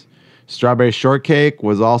 theirs. Strawberry Shortcake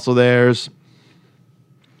was also theirs.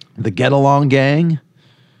 The Get Along Gang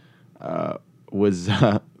was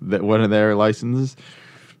one of their licenses.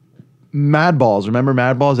 Mad Balls. Remember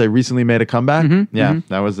Mad Balls? They recently made a comeback.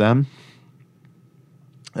 That was them.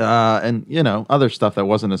 And, you know, other stuff that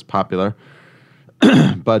wasn't as popular.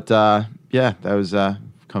 But, yeah, that was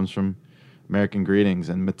comes from American Greetings.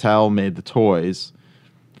 And Mattel made the toys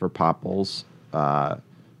for Popples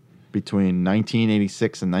between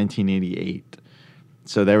 1986 and 1988.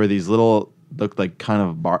 So there were these little, looked like kind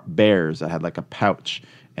of bears that had like a pouch,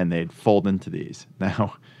 and they'd fold into these.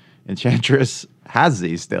 Now, Enchantress has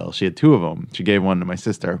these still. She had 2 of them. She gave one to my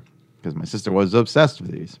sister because my sister was obsessed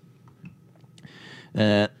with these.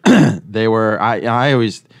 They were, I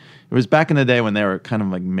always, it was back in the day when they were kind of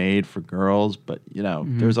like made for girls, but you know,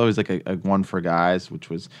 there was always like a one for guys, which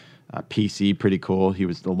was PC, pretty cool. He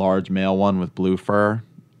was the large male one with blue fur.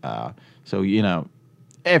 So, you know,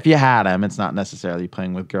 if you had him, it's not necessarily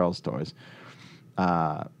playing with girls' toys.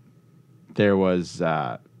 There was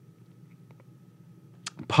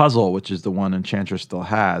Puzzle, which is the one Enchantress still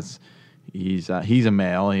has. He's a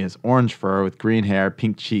male. He has orange fur with green hair,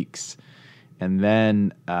 pink cheeks. And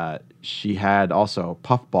then she had also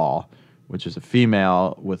Puffball, which is a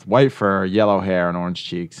female with white fur, yellow hair, and orange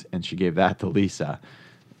cheeks. And she gave that to Lisa.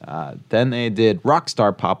 Then they did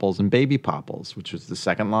Rockstar Popples and Baby Popples, which was the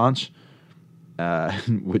second launch,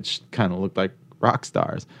 which kind of looked like rock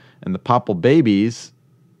stars. And the Popple Babies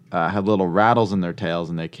had little rattles in their tails,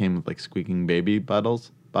 and they came with like squeaking baby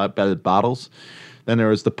bottles. Then there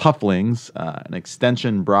was the Pufflings, an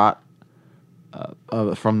extension brought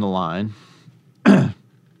from the line, and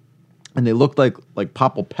they looked like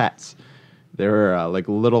Popple pets. They were like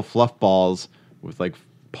little fluff balls with like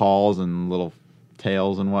paws and little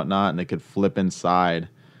tails and whatnot, and they could flip inside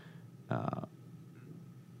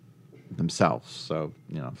themselves. So,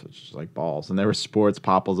 you know, it's just like balls. And there were sports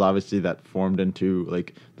Popples, obviously, that formed into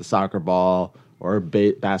like the soccer ball or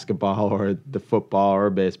basketball or the football or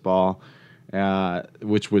baseball,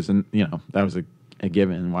 which was, you know, that was a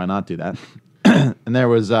given. Why not do that? And there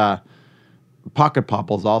was Pocket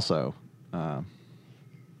Popples also,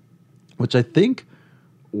 which I think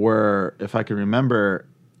were, if I can remember,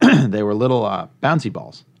 they were little bouncy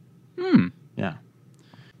balls. Yeah.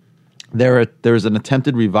 There was an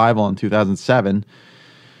attempted revival in 2007,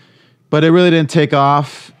 but it really didn't take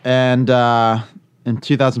off. And in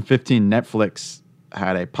 2015, Netflix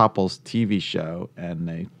had a Popples TV show,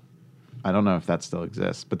 and I don't know if that still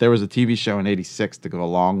exists, but there was a TV show in '86 to go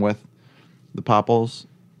along with the Popples,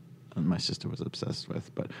 and my sister was obsessed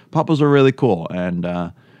with. But Popples were really cool, and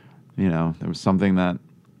you know, there was something that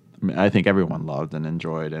I think everyone loved and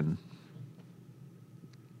enjoyed, and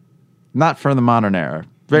not for the modern era.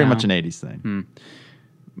 Very much an 80s thing.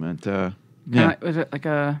 But, yeah. Was it like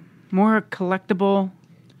a more collectible?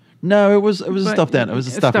 No, it was a stuffed animal. It was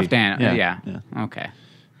a stuffy. Stuffed animal, yeah. Okay.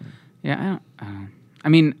 Yeah, I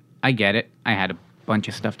mean, I get it. I had a bunch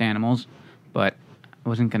of stuffed animals, but I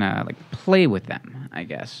wasn't going to, like, play with them, I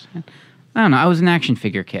guess. I don't know. I was an action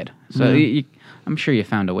figure kid, so I'm sure you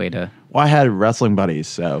found a way to... Well, I had wrestling buddies,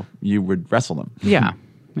 so you would wrestle them. Yeah.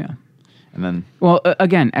 And then... Well,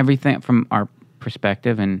 again, everything from our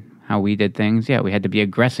perspective and how we did things, we had to be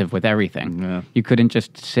aggressive with everything. Yeah. You couldn't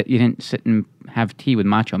just sit, you didn't sit and have tea with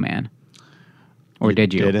Macho Man. Or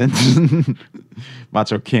did you? Didn't.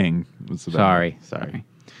 Macho King. Sorry.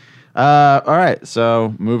 All right,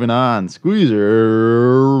 so moving on.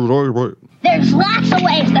 Squeezer. There's lots of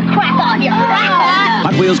ways to crack on your cracker.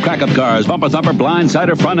 Hot Wheels crack-up cars, bumper thumper,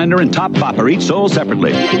 blindside, front ender, and top popper, each sold separately.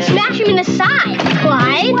 You can smash them in the side,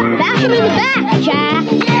 Clyde. Bash them in the back, Jack.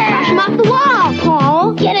 Crash them off the wall,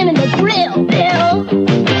 Paul. Get him in the grill, Bill.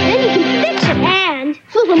 Then you can fix them and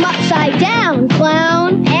flip them down,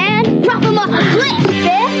 clown, and drop him off a cliff,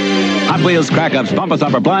 Biff. Hot Wheels, Crack-Ups, Bumper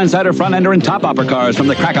Thumper, Blindsider, Front Ender, and Top Hopper cars from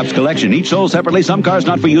the Crack-Ups collection. Each sold separately, some cars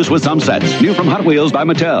not for use with some sets. New from Hot Wheels by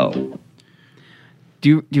Mattel.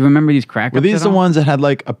 Do you remember these Crack-Ups? Were these at the all? ones that had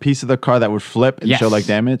like a piece of the car that would flip and Yes. show like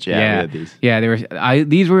damage? Yeah, we Yeah, had these. yeah. They were.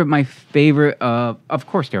 These were my favorite. Of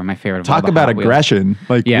course, they were my favorite. Of all Talk the about Hot Wheels. aggression.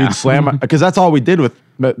 Like Yeah. we'd slam because that's all we did with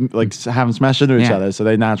like have them smash into each Yeah. other. So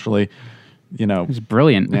they naturally, you know, It was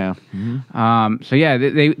brilliant. yeah. So yeah,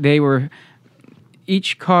 they were.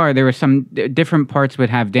 Each car, there were some different parts would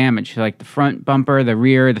have damage, like the front bumper, the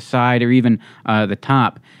rear, the side, or even the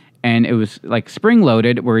top. And it was like spring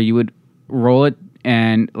loaded, where you would roll it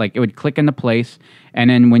and like it would click into place.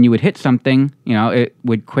 And then when you would hit something, you know, it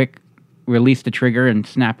would quick release the trigger and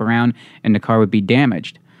snap around, and the car would be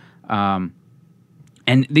damaged. And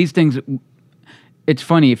these things, it's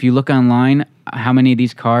funny if you look online, how many of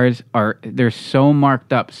these cars they're so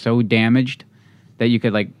marked up, so damaged that you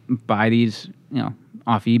could like buy these, you know,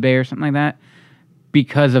 off eBay or something like that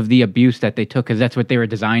because of the abuse that they took, because that's what they were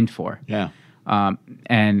designed for. Yeah.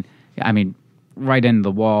 And I mean, right into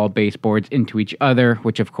the wall, baseboards into each other,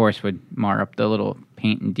 which of course would mar up the little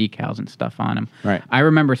paint and decals and stuff on them. Right. I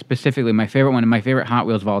remember specifically my favorite one, and my favorite Hot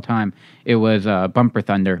Wheels of all time. It was Bumper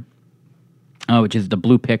Thunder, which is the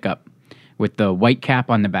blue pickup with the white cap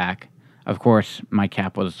on the back. Of course, my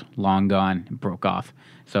cap was long gone, and broke off,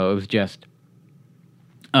 so it was just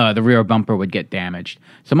the rear bumper would get damaged.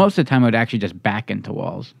 So most of the time, it would actually just back into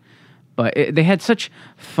walls. But they had such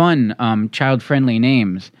fun, child-friendly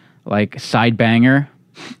names like Side Banger,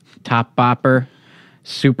 Top Bopper,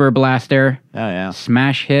 Super Blaster,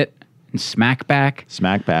 Smash Hit, and Smackback.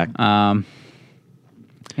 Smackback.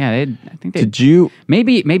 Yeah, I think they. Did you?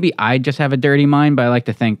 Maybe I just have a dirty mind, but I like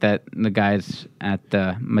to think that the guys at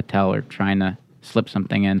Mattel are trying to slip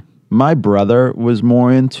something in. My brother was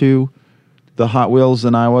more into the Hot Wheels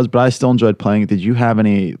than I was, but I still enjoyed playing it. Did you have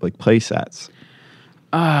any like play sets?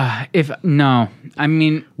 No, I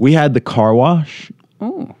mean, we had the car wash.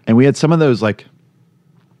 Oh. And we had some of those, like,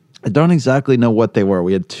 I don't exactly know what they were.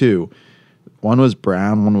 We had two. One was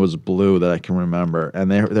brown, one was blue that I can remember.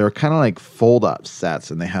 And they were kind of like fold-up sets,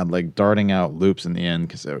 and they had, like, darting out loops in the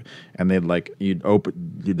end. And they'd, like, you'd open,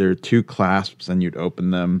 there were two clasps, and you'd open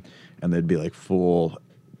them, and they'd be, like, full,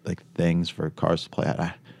 like, things for cars to play at.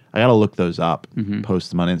 I got to look those up, post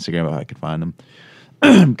them on Instagram if I could find them.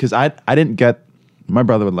 Because I didn't get, my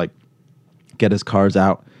brother would, like, get his cars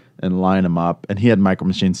out and line them up. And he had micro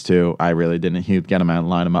machines too. I really didn't. He would get them out and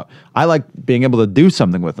line them up. I like being able to do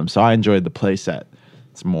something with them, so I enjoyed the play set.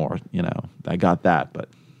 It's more, you know, I got that, but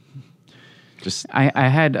just... I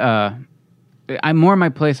had... more of my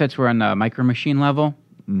play sets were on the micro machine level.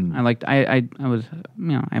 I liked... I was...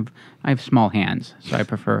 You know, I have small hands, so I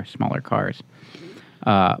prefer smaller cars.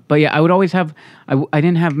 But yeah, I would always have... I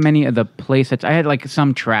didn't have many of the play sets. I had like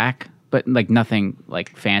some track, but like nothing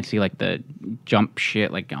like fancy, like the jump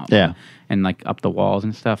shit, like and like up the walls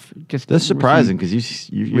and stuff. Just that's surprising because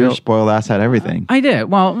you're a spoiled ass had everything. I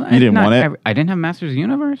did. Well, you didn't want it. I didn't have Masters of the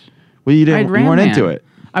Universe. Well, you didn't. You weren't into it.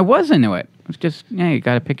 I was into it. It's just you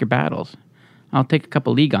got to pick your battles. I'll take a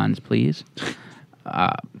couple Legons, please.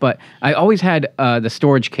 But I always had the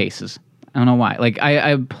storage cases. I don't know why. Like I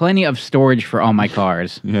have plenty of storage for all my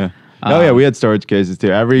cars. Yeah. Yeah, we had storage cases too.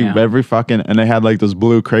 Every fucking, and they had like those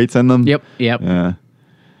blue crates in them. Yep. Yeah.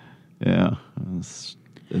 And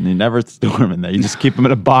you never store them in there. You just keep them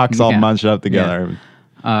in a box all bunched up together.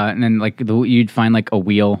 Yeah. And then like you'd find like a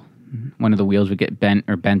wheel. One of the wheels would get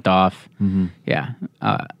bent off. Mm-hmm. Yeah.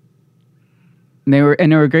 They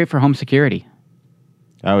were great for home security.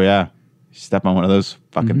 Oh yeah. You step on one of those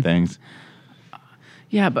fucking things.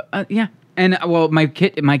 Yeah, but and well, my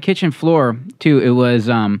kitchen floor too. It was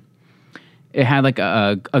it had like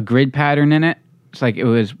a grid pattern in it. It's like it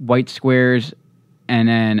was white squares, and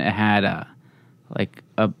then it had like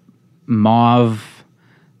a mauve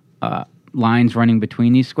lines running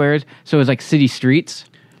between these squares. So it was like city streets.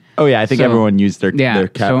 Oh yeah, I think everyone used their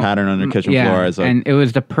pattern on their kitchen floor as and it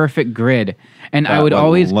was the perfect grid. And I would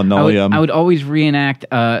always linoleum. I would always reenact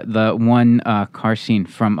the one car scene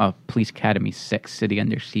from Police Academy 6, City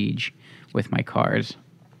Under Siege, with my cars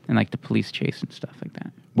and like the police chase and stuff like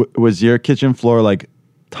that. Was your kitchen floor like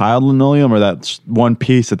tiled linoleum or that one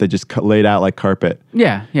piece that they just laid out like carpet?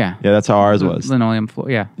 Yeah. Yeah, that's how ours was. Linoleum floor,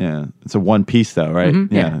 yeah. Yeah, it's a one piece though, right?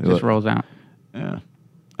 Mm-hmm. Yeah, it just rolls out. Yeah.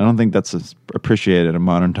 I don't think that's appreciated in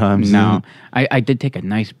modern times. No. I did take a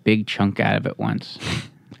nice big chunk out of it once.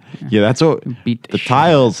 Yeah, that's what beat the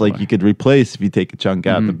tiles like you could replace if you take a chunk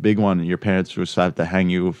out. The big one, your parents would have to hang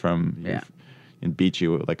you from and beat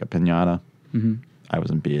you with like a piñata. I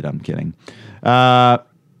wasn't beat. I'm kidding.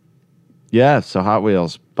 Yeah, so Hot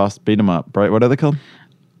Wheels, beat them up. Right? What are they called?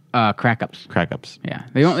 Crack-ups. Crack-ups. Yeah,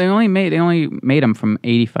 they only made them from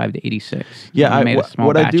 85 to 86. Yeah,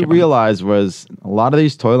 what I do realize was a lot of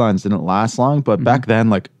these toy lines didn't last long, but back then,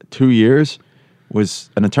 like 2 years was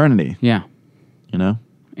an eternity. Yeah, you know,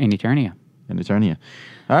 in Eternia.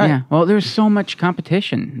 All right. Yeah. Well, there's so much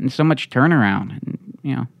competition and so much turnaround. And,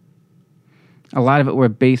 you know, a lot of it were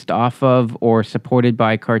based off of or supported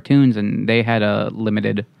by cartoons, and they had a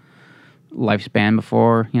limited lifespan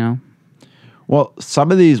before, you know. Well,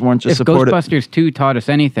 some of these weren't just supported. If Ghostbusters 2 taught us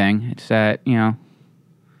anything, it's that, you know,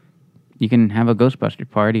 you can have a Ghostbuster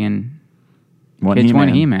party and kids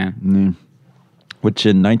want He-Man. Mm. Which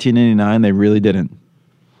in 1989, they really didn't.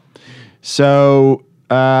 So,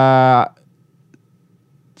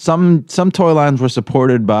 some toy lines were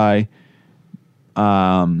supported by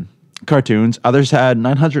cartoons. Others had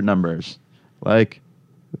 900 numbers, like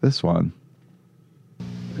this one.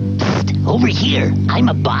 Over here, I'm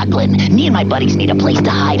a boglin. Me and my buddies need a place to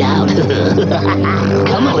hide out.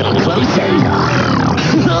 Come a little closer.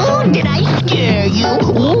 Oh, did I scare you?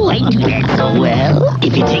 Oh, I do that so well.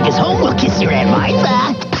 If you take us home, we'll kiss your Aunt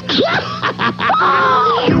Martha.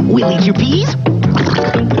 We'll eat your peas.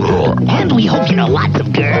 And we hope you know lots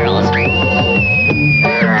of girls.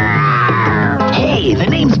 Hey, the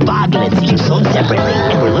name's Boglins, each sold separately,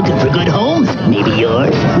 and we're looking for good homes. Maybe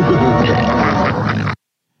yours.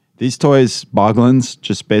 These toys, Boglins,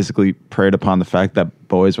 just basically preyed upon the fact that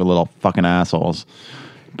boys were little fucking assholes.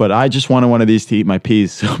 But I just wanted one of these to eat my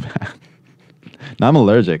peas so bad. Now I'm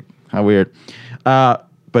allergic. How weird. But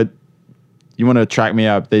you want to track me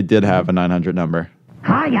up, they did have a 900 number.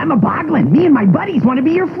 Hi, I'm a Boglin. Me and my buddies want to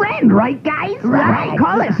be your friend, right, guys? Right.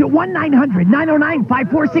 Call us at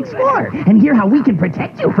 1-900-909-5464 and hear how we can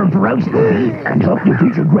protect you from ferocious beasts. And help your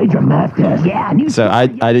teacher grade your math test. Yeah. So I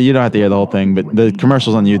you don't have to hear the whole thing, but the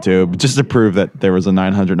commercials on YouTube, just to prove that there was a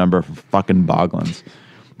 900 number for fucking Boglins.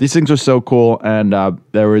 These things are so cool, and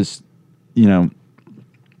there was, you know,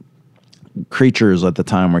 creatures at the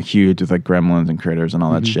time were huge with like gremlins and critters and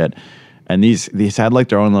all that shit. And these had like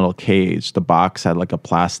their own little cage. The box had like a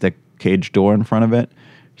plastic cage door in front of it.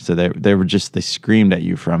 So they screamed at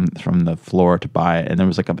you from the floor to buy it. And there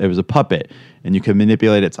was it was a puppet, and you could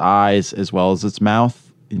manipulate its eyes as well as its mouth.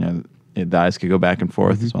 You know, the eyes could go back and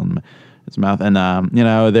forth as well as its mouth. And you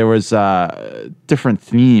know, there was different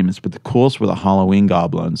themes, but the coolest were the Halloween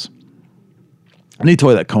goblins. Any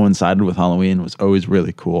toy that coincided with Halloween was always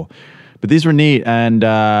really cool. But these were neat, and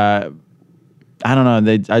I don't know.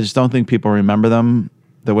 I just don't think people remember them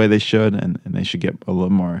the way they should, and they should get a little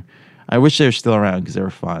more. I wish they were still around because they were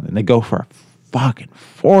fun, and they go for a fucking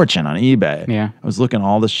fortune on eBay. Yeah, I was looking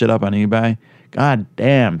all this shit up on eBay. God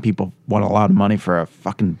damn, people want a lot of money for a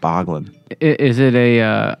fucking Boglin. Is it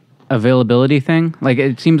a availability thing? Like,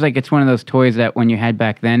 it seems like it's one of those toys that when you had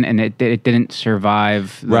back then, and it didn't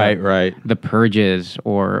survive the purges,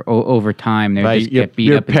 or over time they just get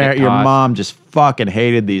beat up. Your mom just fucking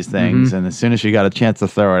hated these things, and as soon as she got a chance to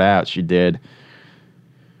throw it out, she did.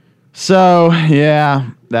 So yeah,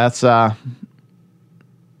 that's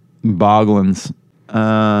Boglins.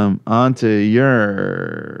 On to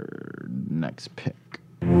your next pick.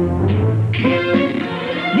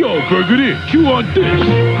 Yo, Gregory, chew on this.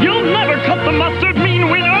 You'll never cut the mustard, mean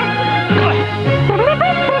wiener!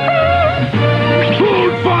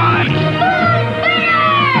 Food fight!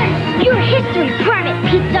 Your history, Private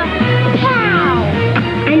Pizza. Pow!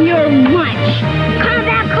 And your lunch.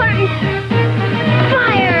 Combat curtain.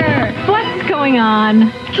 Fire! What's going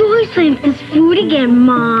on? Joy Slam is food again,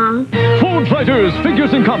 Mom. Food fighters,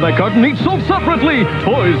 figures in combat carton, each sold separately.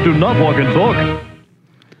 Toys do not walk and talk.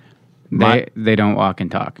 They don't walk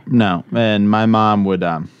and talk. No, and my mom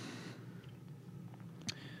wouldn't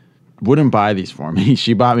buy these for me.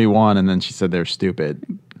 She bought me one, and then she said they're stupid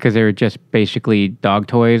because they were just basically dog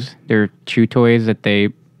toys. They're chew toys that they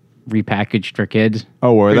repackaged for kids.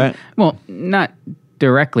 Oh, were they? Well, not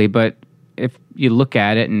directly, but if you look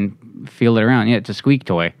at it and feel it around, yeah, it's a squeak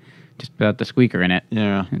toy, just without the squeaker in it.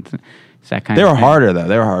 Yeah, it's that kind. They of were thing. harder though.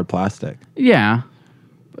 They were hard plastic. Yeah,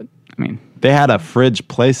 but I mean. They had a fridge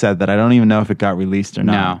playset that I don't even know if it got released or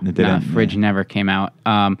not. No, it didn't. Fridge never came out.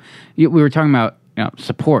 We were talking about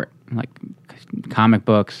support, like comic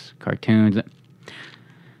books, cartoons.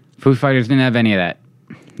 Food Fighters didn't have any of that.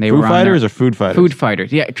 Food Fighters or Food Fighters? Food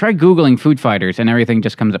Fighters. Yeah, try Googling Food Fighters and everything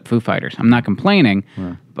just comes up Food Fighters. I'm not complaining,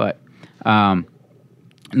 but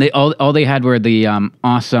they all they had were the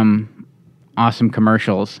awesome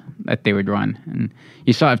commercials that they would run, and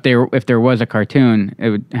you saw if there was a cartoon,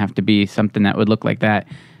 it would have to be something that would look like that,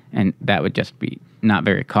 and that would just be not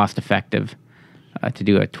very cost effective to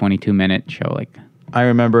do a 22-minute show like I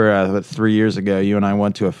remember 3 years ago, you and I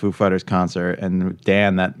went to a Foo Fighters concert, and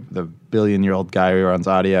Dan, the billion-year-old guy who runs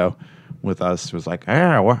audio with us, was like,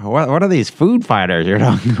 what are these Food Fighters you're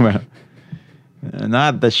talking about?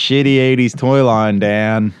 Not the shitty 80s toy line,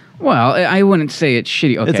 Dan. Well, I wouldn't say it's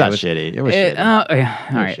shitty. Okay, it's not shitty. It was shitty. All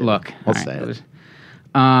right, shitty. look. We'll say it.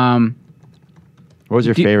 What was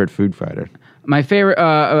your favorite Food Fighter? My favorite,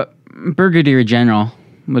 Brigadier General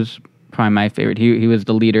was probably my favorite. He was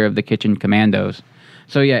the leader of the Kitchen Commandos.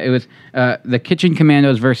 So, yeah, it was the Kitchen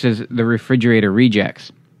Commandos versus the Refrigerator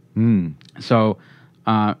Rejects. So,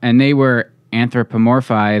 and they were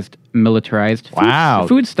anthropomorphized, militarized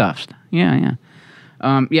foodstuffs. Yeah.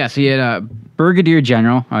 So you had Brigadier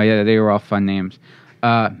General. Oh, yeah, they were all fun names.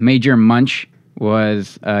 Major Munch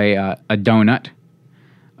was a donut.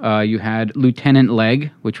 You had Lieutenant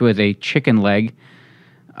Leg, which was a chicken leg.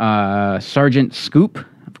 Sergeant Scoop,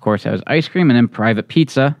 of course, that was ice cream. And then Private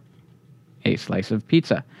Pizza, a slice of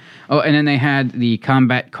pizza. Oh, and then they had the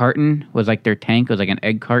Combat Carton, was like their tank, was like an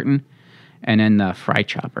egg carton. And then the Fry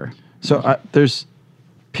Chopper. So there's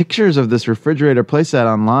pictures of this refrigerator playset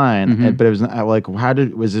online, but it was not, like,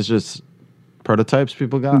 was this just prototypes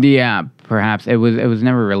people got? Yeah, perhaps. It was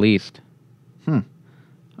never released.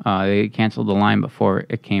 They canceled the line before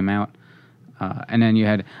it came out. And then you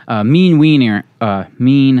had Mean Wiener.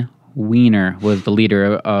 Mean Wiener was the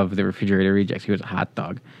leader of the Refrigerator Rejects. He was a hot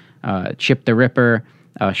dog. Chip the Ripper,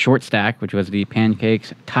 Short Stack, which was the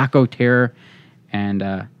pancakes, Taco Terror,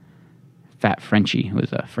 and Fat Frenchie, who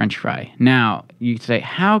was a French fry. Now, you say,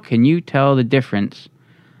 how can you tell the difference?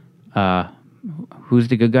 Who's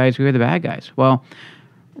the good guys, who are the bad guys? Well,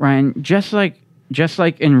 Ryan, just like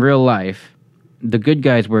in real life, the good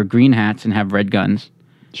guys wear green hats and have red guns.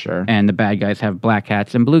 Sure. And the bad guys have black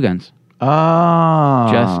hats and blue guns.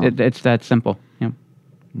 Oh. It's that simple.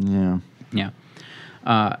 Yeah.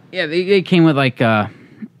 They came with like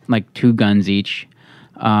 2 guns each.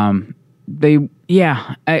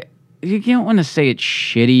 You don't want to say it's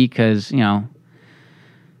shitty because,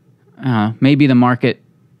 maybe the market,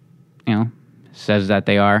 says that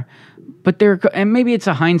they are. But and maybe it's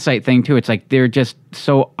a hindsight thing too. It's like they're just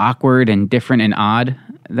so awkward and different and odd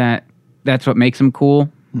that's what makes them cool.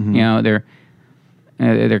 They're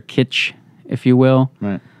kitsch, if you will.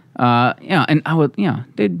 Right. And I would,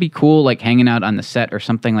 they'd be cool like hanging out on the set or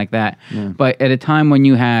something like that. Yeah. But at a time when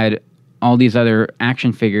you had all these other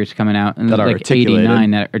action figures coming out, and that are like articulated.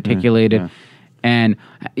 89 that are articulated, and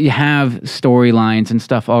you have storylines and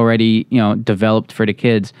stuff already, developed for the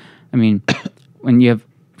kids. I mean, when you have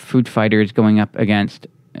Food Fighters going up against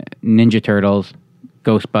Ninja Turtles,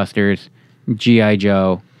 Ghostbusters, G.I.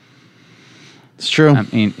 Joe. It's true. I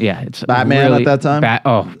mean, yeah, it's Batman really, at that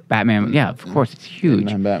time. Batman. Yeah, of course, it's huge.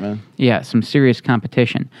 Batman. Yeah, some serious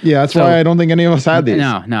competition. Yeah, that's why I don't think any of us had these.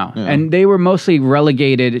 No. Yeah. And they were mostly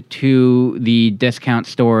relegated to the discount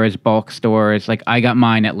stores, bulk stores. Like, I got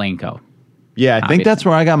mine at Laneco. Yeah, I think that's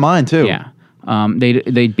where I got mine, too. Yeah.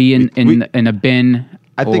 They'd be in a bin.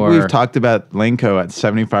 I think we've talked about Laneco at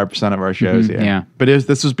 75% of our shows. Yeah. But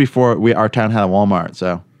this was before our town had a Walmart,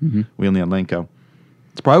 so we only had Laneco.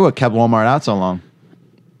 It's probably what kept Walmart out so long.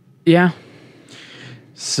 Yeah.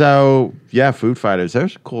 So, yeah, Food Fighters. They're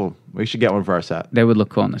cool. We should get one for our set. They would look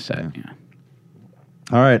cool in the set, yeah.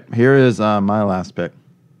 All right, here is my last pick.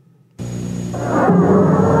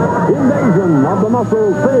 Invasion of the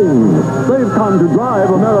muscle things. They've come to drive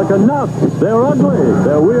America nuts. They're ugly.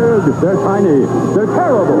 They're weird. They're tiny. They're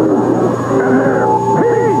terrible. And they're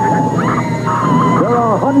pink. There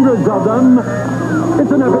are hundreds of them.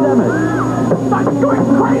 It's an epidemic. That's going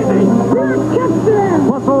crazy. Catch them.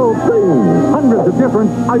 Muscle things. Hundreds of different,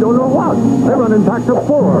 I don't know what. They run in packs of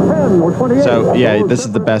 4, 10, or 28. So, yeah, this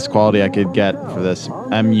is the best quality I could get for this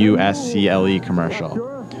MUSCLE commercial.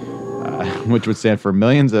 Which would stand for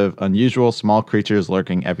millions of unusual small creatures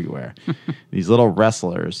lurking everywhere. These little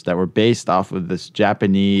wrestlers that were based off of this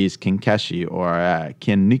Japanese Kinkeshi or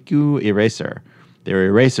Kinniku eraser. They were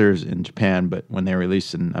erasers in Japan, but when they were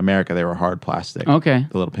released in America, they were hard plastic. Okay.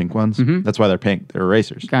 The little pink ones. That's why they're pink. They're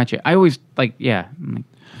erasers. Gotcha. I always,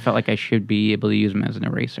 felt like I should be able to use them as an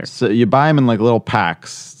eraser. So you buy them in like little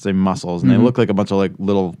packs, say muscles, and they look like a bunch of like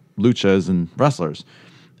little luchas and wrestlers.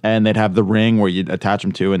 And they'd have the ring where you'd attach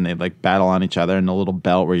them to, and they'd like battle on each other, and a little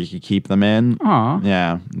belt where you could keep them in. Aw.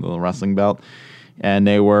 Yeah, a little wrestling belt. And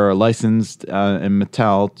they were licensed in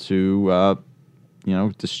Mattel to,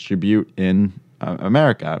 distribute in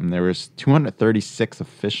America. And there was 236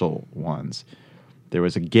 official ones. There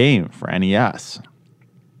was a game for NES.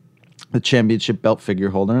 The championship belt figure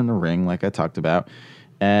holder in the ring, like I talked about.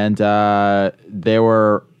 And they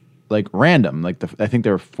were like random. Like I think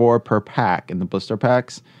there were 4 per pack in the blister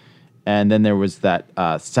packs. And then there was that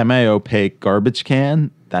semi-opaque garbage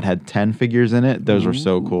can that had 10 figures in it. Those were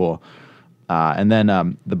so cool. And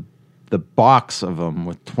then the box of them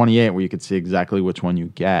with 28 where you could see exactly which one you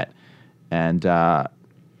get. And they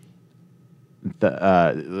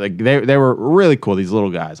were really cool, these little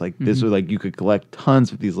guys. Like this was like you could collect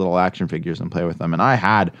tons of these little action figures and play with them. And I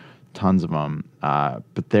had tons of them.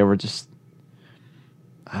 But they were just,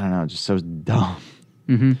 I don't know, just so dumb.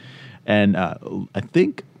 And I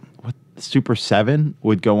think Super 7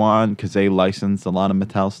 would go on because they licensed a lot of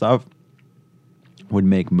Mattel stuff, would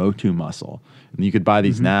make Motu muscle. And you could buy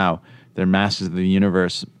these now. They're Masters of the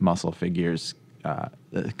Universe muscle figures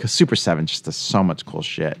because Super 7 just does so much cool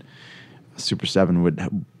shit. Super 7 would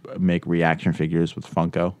make reaction figures with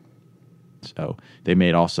Funko. So they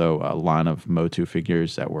made also a line of Motu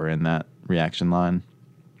figures that were in that reaction line.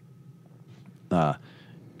 I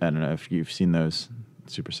don't know if you've seen those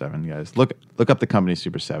Super 7 guys. Look up the company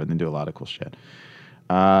Super 7. They do a lot of cool shit.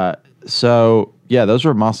 So yeah, those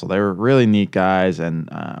were muscle. They were really neat guys, and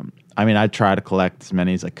I mean, I tried to collect as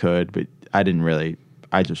many as I could, but I didn't really.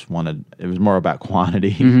 I just wanted. It was more about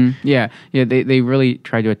quantity. Yeah. They really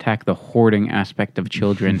tried to attack the hoarding aspect of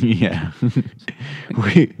children. Yeah,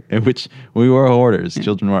 which we were hoarders.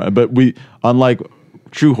 Children were, but we, unlike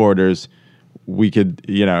true hoarders, we could,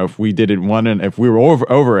 if we didn't want it, if we were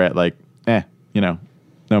over it, like, no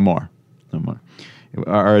more.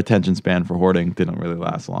 Our attention span for hoarding didn't really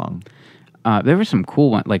last long. There were some cool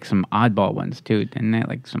ones, like some oddball ones too, didn't they?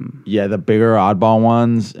 Like some. Yeah, the bigger oddball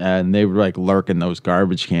ones, and they would like lurk in those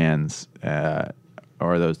garbage cans,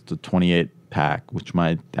 or the 28 pack, which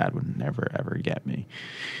my dad would never ever get me.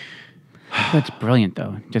 That's brilliant,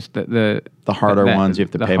 though. Just the harder ones, you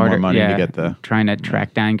have to pay more money to get the. Trying to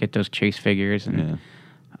track down, get those chase figures, and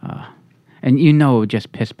and it would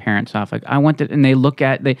just piss parents off. Like I want it, and they look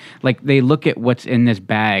at what's in this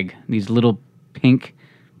bag, these little pink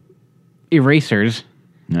erasers,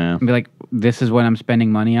 and be like, "This is what I'm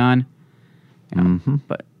spending money on."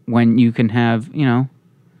 But when you can have,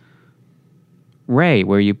 Ray,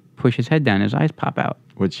 where you push his head down, his eyes pop out.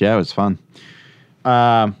 Which was fun.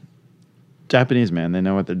 Japanese, man, they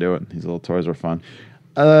know what they're doing. These little toys were fun.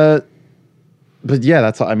 But yeah,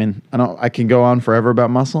 that's all. I mean, I can go on forever about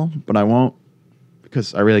muscle, but I won't,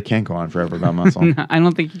 because I really can't go on forever about muscle. No, I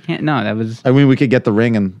don't think you can. No, that was. I mean, we could get the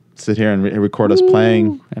ring and sit here and record us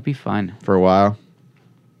playing. That'd be fun for a while.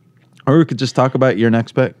 Or we could just talk about your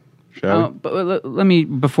next pick. Shall we? But let me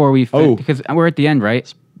before we because we're at the end,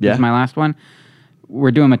 right? Yeah. This is my last one.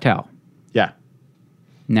 We're doing Mattel. Yeah.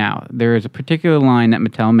 Now there is a particular line that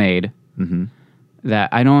Mattel made that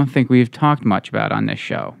I don't think we've talked much about on this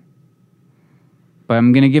show. But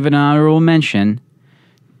I'm going to give it an honorable mention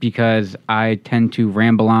because I tend to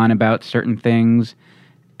ramble on about certain things,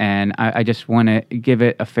 and I just want to give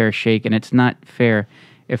it a fair shake. And it's not fair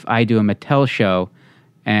if I do a Mattel show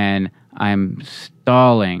and I'm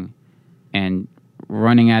stalling and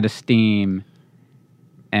running out of steam.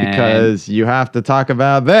 Because you have to talk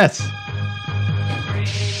about this.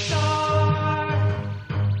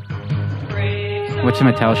 What's a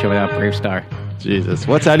Mattel show without Brave Star? Jesus.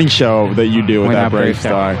 What's any show that you do without Brave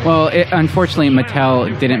Star? Well, unfortunately,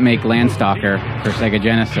 Mattel didn't make Landstalker for Sega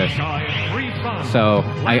Genesis. So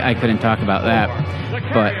I couldn't talk about that.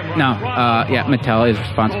 But no, Mattel is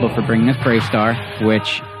responsible for bringing us Brave Star,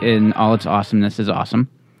 which in all its awesomeness is awesome.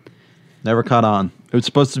 Never caught on. It was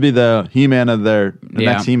supposed to be the He-Man of the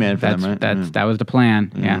next He-Man for them, right? That was the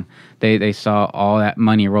plan. Yeah. They saw all that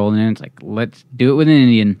money rolling in. It's like, let's do it with an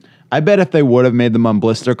Indian. I bet if they would have made them on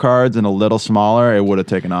blister cards and a little smaller, it would have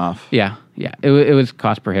taken off. Yeah. It was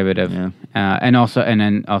cost prohibitive, and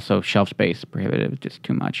also shelf space prohibitive. Just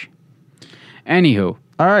too much. Anywho,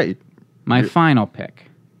 all right, my final pick.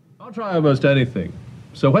 I'll try almost anything.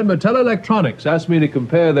 So when Mattel Electronics asked me to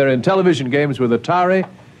compare their Intellivision games with Atari,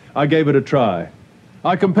 I gave it a try.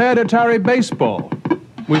 I compared Atari baseball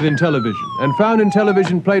with Intellivision and found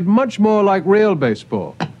Intellivision played much more like real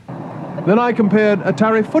baseball. Then I compared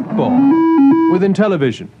Atari football with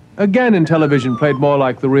Intellivision. Again, Intellivision played more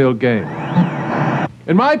like the real game.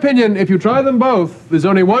 In my opinion, if you try them both, there's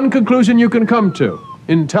only one conclusion you can come to.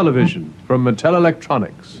 Intellivision from Mattel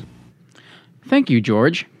Electronics. Thank you,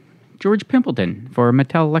 George. George Pimpleton for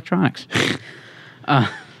Mattel Electronics.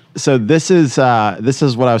 So this is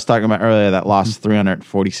what I was talking about earlier that lost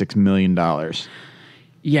 $346 million.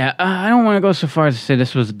 Yeah, I don't want to go so far as to say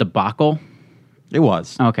this was a debacle. It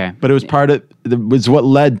was. Okay. But it was it was what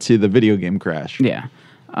led to the video game crash. Yeah.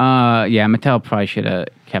 Mattel probably should have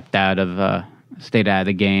stayed out of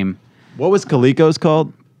the game. What was Coleco's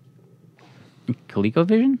called?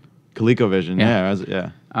 ColecoVision? ColecoVision. Yeah.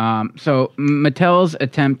 So Mattel's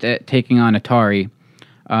attempt at taking on Atari.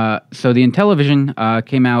 So the Intellivision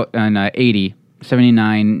came out in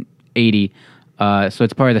 79, 80. So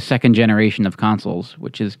it's part of the second generation of consoles,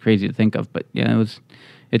 which is crazy to think of. But yeah,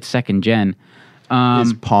 it's second gen.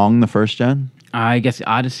 Is Pong the first gen? I guess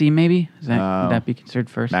Odyssey maybe. Would that be considered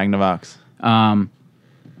first? Magnavox.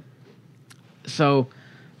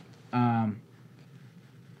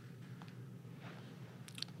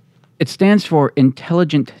 It stands for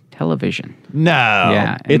Intelligent Television. No.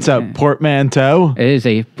 Yeah. It's a portmanteau? It is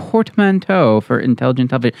a portmanteau for Intelligent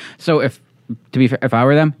Television. So if I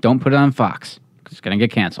were them, don't put it on Fox. It's going to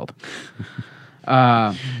get canceled.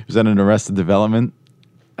 Was that an Arrested Development?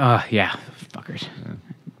 Yeah. Fuckers. Yeah.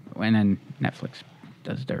 And then Netflix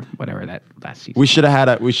does their whatever that last season. We should have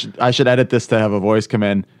had I should edit this to have a voice come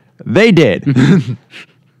in. They did.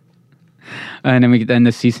 And then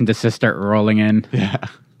the cease and desist start rolling in. Yeah.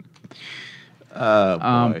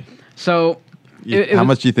 Oh boy. So how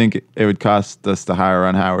much do you think it would cost us to hire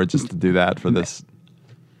Ron Howard just to do that for this?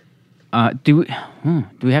 Do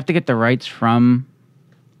we have to get the rights from?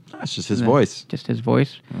 It's just his voice. Just his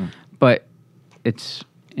voice. But it's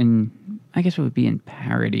I guess it would be in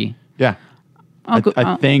parody. Yeah.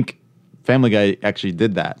 I think Family Guy actually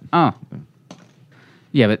did that. Oh.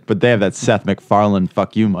 Yeah, but they have that Seth MacFarlane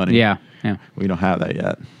fuck you money. Yeah. We don't have that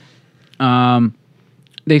yet.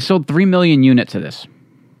 They sold 3 million units of this.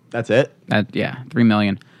 That's it? 3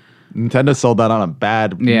 million. Nintendo sold that on a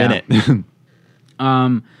bad minute.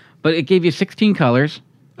 But it gave you 16 colors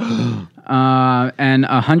and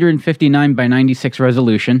 159 by 96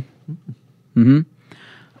 resolution. Mm-hmm.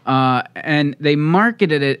 And they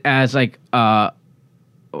marketed it as like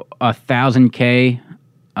 1000K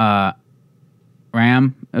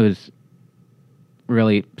RAM. It was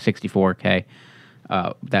really 64K.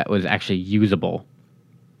 That was actually usable.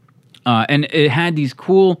 And it had these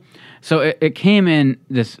cool... So it came in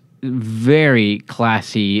this very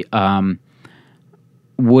classy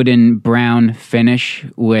wooden brown finish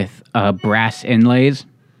with brass inlays.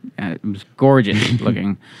 It was gorgeous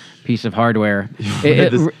looking piece of hardware.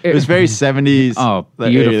 It was very 70s. Oh,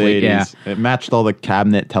 beautifully, 80s. yeah. It matched all the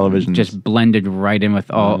cabinet televisions. Just blended right in with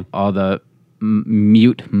all the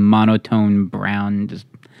mute monotone brown. Just,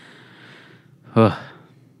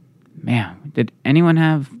 man, did anyone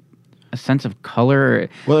have a sense of color?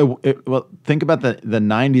 Well, think about the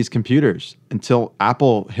 90s computers. Until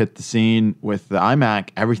Apple hit the scene with the iMac,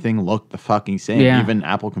 everything looked the fucking same, even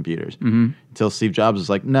Apple computers. Mm-hmm. Until Steve Jobs was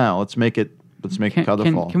like, no, let's make it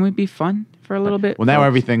colorful. Can we be fun for a little bit? Well, now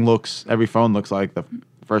every phone looks like the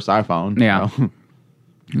first iPhone. Yeah.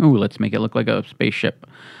 Ooh, let's make it look like a spaceship.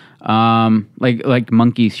 Like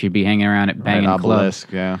monkeys should be hanging around at banging clubs.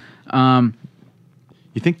 Yeah.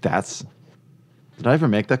 You think that's... Did I ever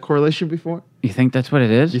make that correlation before? You think that's what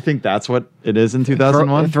it is? You think that's what it is in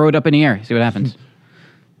 2001? Throw it up in the air. See what happens.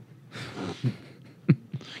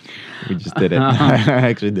 We just did it. I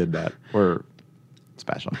actually did that. We're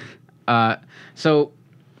special. But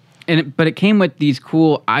it came with these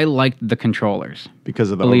cool... I liked the controllers.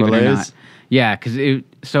 Because of the believe overlays? It or not. Yeah, because the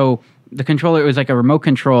controller, it was like a remote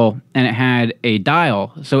control, and it had a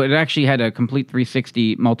dial. So it actually had a complete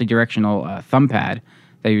 360 multi-directional thumb pad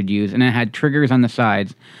that you'd use, and it had triggers on the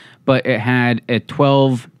sides, but it had a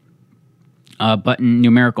 12 button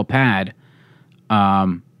numerical pad.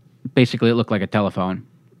 Basically, it looked like a telephone,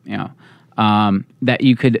 that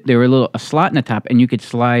you could. There were a slot in the top, and you could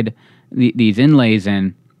slide these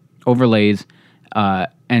overlays, and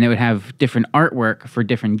it would have different artwork for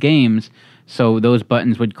different games. So those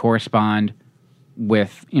buttons would correspond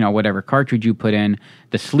with whatever cartridge you put in.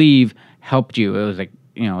 The sleeve helped you. It was like,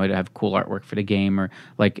 it'd have cool artwork for the game, or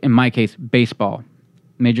like in my case, baseball.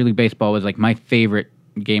 Major League Baseball was like my favorite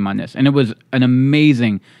game on this, and it was an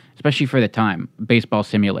amazing, especially for the time, baseball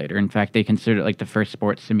simulator. In fact, they considered it like the first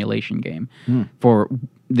sports simulation game for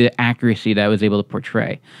the accuracy that I was able to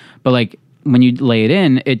portray. But like when you lay it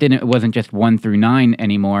in, it wasn't just 1 through 9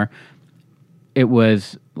 anymore. It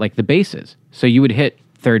was like the bases. So you would hit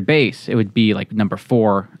third base, it would be like number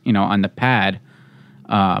 4, on the pad.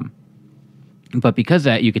 But because of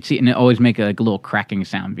that, you could see, and it always make a little cracking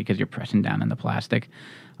sound because you're pressing down on the plastic.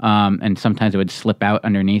 And sometimes it would slip out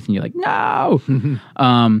underneath, and you're like, no!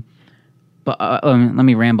 But let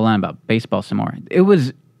me ramble on about baseball some more. It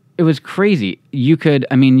was crazy. You could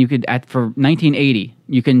for 1980,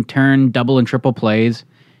 you can turn double and triple plays.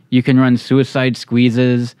 You can run suicide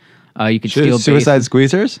squeezes. You could steal suicide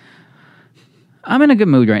squeezers? I'm in a good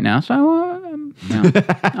mood right now, so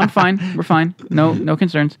I'm fine. We're fine. No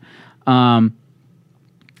concerns.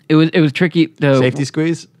 It was tricky though. Safety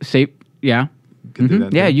squeeze? Yeah. could do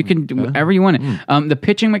that. Yeah, too? you can do whatever you wanted. The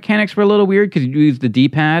pitching mechanics were a little weird because you use the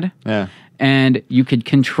D-pad. Yeah. And you could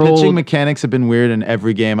control... Pitching mechanics have been weird in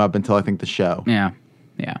every game up until I think the show. Yeah.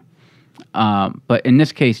 But in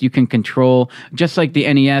this case, you can control, just like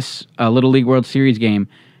the NES Little League World Series game,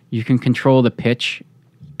 you can control the pitch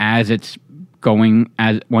as it's going,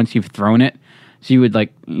 once you've thrown it. So you would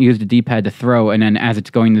like use the D-pad to throw, and then as it's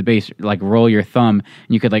going to the base, like roll your thumb,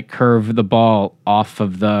 and you could like curve the ball off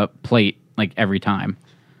of the plate like every time.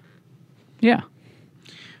 Yeah.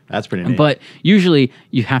 That's pretty neat. But usually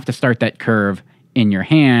you have to start that curve in your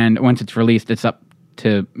hand. Once it's released, it's up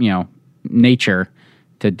to, nature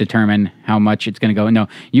to determine how much it's going to go. No,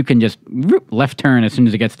 you can just left turn as soon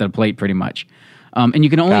as it gets to the plate pretty much. And you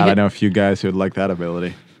can only I know a few guys who would like that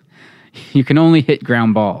ability. You can only hit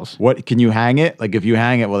ground balls. What, can you hang it? Like if you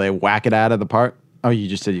hang it, will they whack it out of the park? Oh, you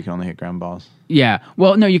just said you can only hit ground balls. Yeah.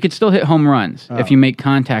 Well, no, you could still hit home runs if you make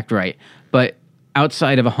contact right. But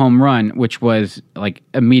outside of a home run, which was like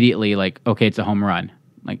immediately like, okay, it's a home run.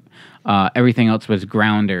 Like everything else was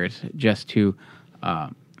grounders just to, I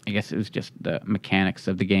guess it was just the mechanics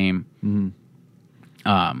of the game.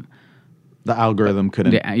 Mm-hmm. The algorithm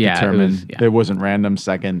couldn't determine. It wasn't random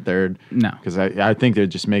second, third. No. Because I think they'd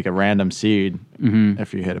just make a random seed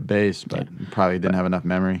if you hit a base, but probably didn't have enough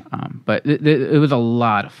memory. But it was a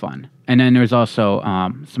lot of fun. And then there's also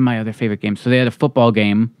some of my other favorite games. So they had a football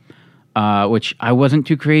game, which I wasn't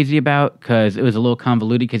too crazy about because it was a little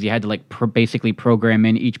convoluted because you had to like basically program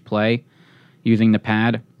in each play using the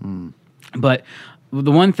pad. But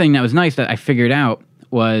the one thing that was nice that I figured out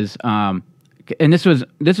was, and this was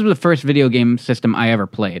the first video game system I ever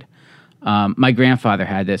played. My grandfather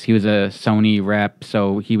had this. He was a Sony rep,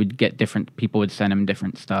 so he would get people would send him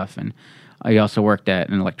different stuff, and he also worked at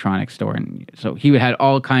an electronics store, and so he had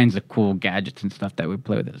all kinds of cool gadgets and stuff that we'd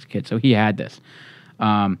play with as a kid. So he had this.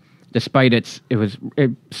 Despite it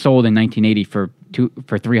sold in 1980 for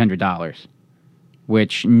 $300,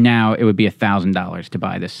 which now it would be $1,000 to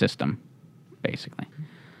buy this system, basically.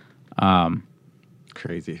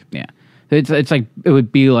 Crazy. Yeah, it's like it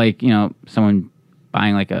would be like someone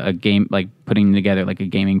buying like a game, like putting together like a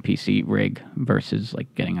gaming PC rig versus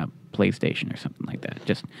like getting a PlayStation or something like that.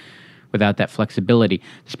 Just without that flexibility,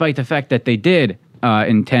 despite the fact that they did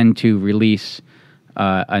intend to release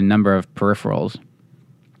a number of peripherals,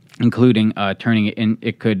 including turning it in.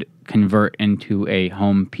 It could convert into a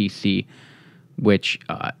home PC, which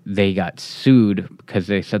they got sued because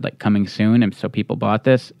they said like coming soon, and so people bought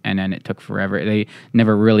this, and then it took forever. They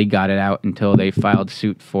never really got it out until they filed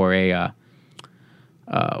suit for a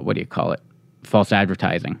what do you call it? False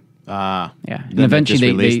advertising. Yeah, and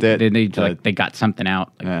eventually they got something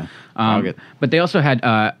out. Like, yeah. But they also had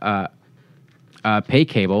pay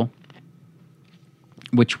cable,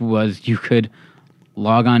 which was you could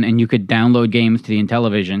log on and you could download games to the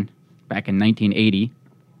Intellivision back in 1980.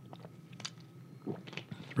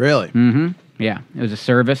 Really? Mm-hmm. Yeah. It was a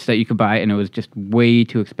service that you could buy, and it was just way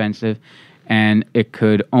too expensive. And it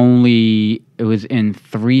was in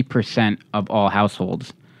 3% of all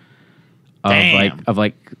households. Damn.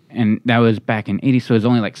 And that was back in 80, so it was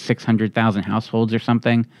only like 600,000 households or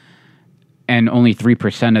something. And only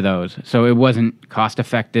 3% of those. So it wasn't cost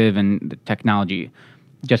effective, and the technology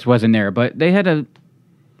just wasn't there. But they had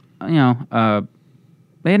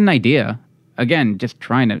they had an idea. Again, just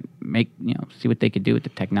trying to see what they could do with the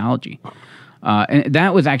technology. And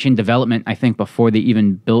that was actually in development, I think, before they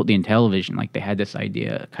even built the Intellivision. Like, they had this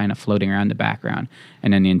idea kind of floating around in the background,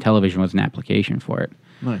 and then the Intellivision was an application for it.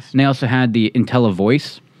 Nice. And they also had the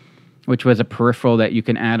IntelliVoice, which was a peripheral that you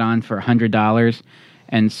can add on for $100,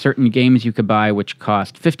 and certain games you could buy, which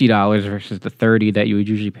cost $50 versus the $30 that you would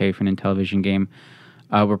usually pay for an Intellivision game,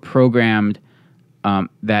 were programmed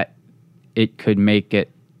that it could make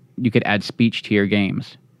it. You could add speech to your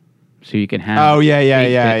games, so you can have. Oh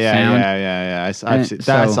yeah. I saw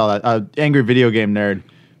that. Angry Video Game Nerd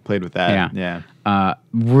played with that. Yeah.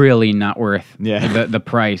 Really not worth the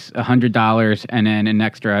price. $100 and then an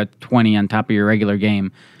extra $20 on top of your regular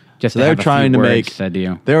game. Just so to they're have a trying few to words make. Said to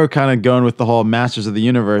you. They were kind of going with the whole Masters of the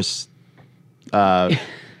Universe.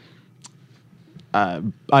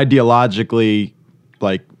 Ideologically,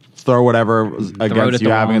 like throw whatever against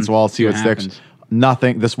you have against the wall, see what sticks.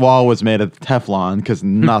 Nothing. This wall was made of Teflon because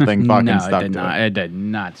nothing fucking stuck to it. It did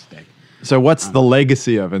not stick. So what's the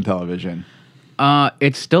legacy of Intellivision?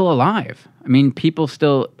 It's still alive. I mean, people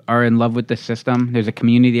still are in love with the system. There's a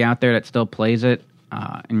community out there that still plays it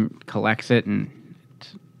and collects it. And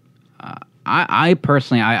I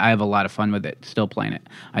personally, I have a lot of fun with it, still playing it.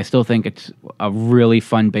 I still think it's a really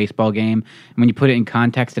fun baseball game. And when you put it in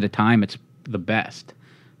context at a time, it's the best.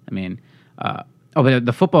 I mean, but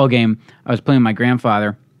the football game, I was playing with my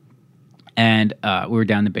grandfather, and we were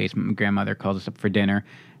down in the basement. My grandmother called us up for dinner,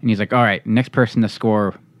 and he's like, all right, next person to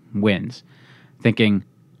score wins. Thinking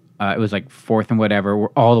it was like fourth and whatever. We're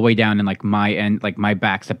all the way down in like my end, like my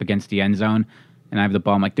back's up against the end zone, and I have the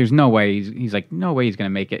ball. I'm like, there's no way. He's like, no way he's going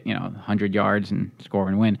to make it, 100 yards and score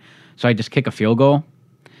and win. So I just kick a field goal,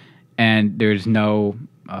 and there's no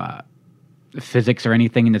physics or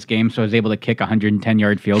anything in this game, so I was able to kick a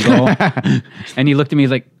 110-yard field goal. And he looked at me,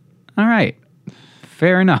 he's like, all right,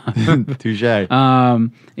 fair enough. Touche.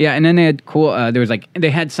 Yeah, and then they had they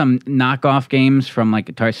had some knockoff games from like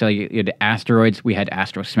Atari. So you had Asteroids, we had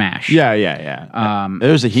Astro Smash. Yeah.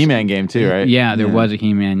 There was a He-Man game too, right? Yeah, there was a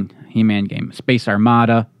He-Man game. Space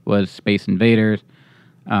Armada was Space Invaders.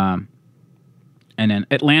 And then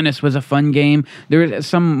Atlantis was a fun game. There were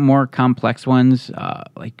some more complex ones,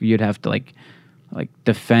 like you'd have to like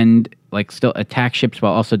defend, like still attack ships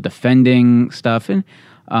while also defending stuff, and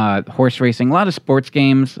horse racing. A lot of sports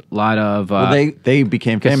games. A lot of they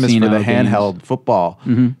became famous for the handheld games. Football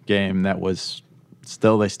game that was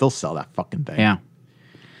they still sell that fucking thing. Yeah.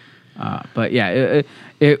 But yeah,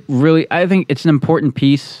 it really, I think it's an important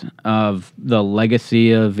piece of the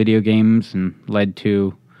legacy of video games and led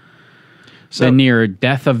to the near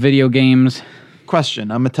death of video games.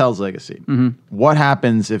 Question on Mattel's legacy. What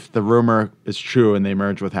happens if the rumor is true and they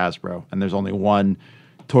merge with Hasbro and there's only one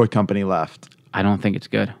toy company left? I don't think it's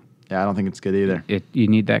good. Yeah, I don't think it's good either. You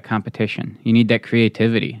need that competition. You need that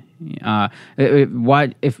creativity. Go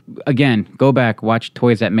back, watch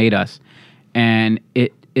Toys That Made Us, and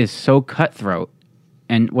it is so cutthroat.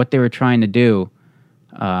 And what they were trying to do,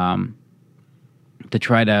 to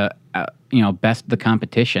try to best the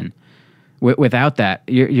competition. Without that,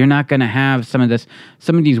 you're not going to have some of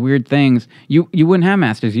these weird things. You wouldn't have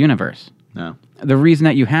Masters Universe. No. The reason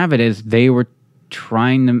that you have it is they were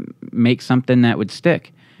trying to make something that would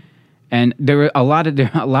stick, and there were a lot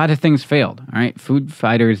of things failed. All right, Food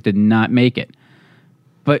Fighters did not make it,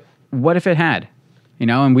 but what if it had?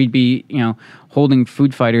 And we'd be holding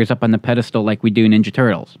Food Fighters up on the pedestal like we do Ninja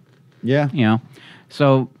Turtles. Yeah.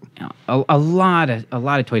 So a lot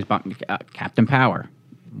of toys. Captain Power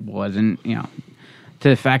wasn't, to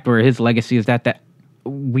the fact where his legacy is that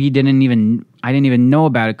I didn't even know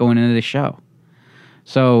about it going into the show.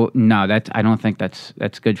 So no, I don't think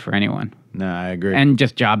that's good for anyone. No, I agree. And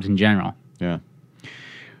just jobs in general. Yeah.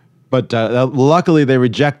 But luckily they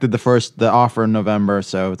rejected the offer in November,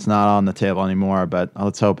 so it's not on the table anymore, but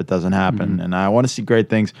let's hope it doesn't happen. And I want to see great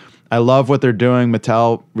things. I love what they're doing.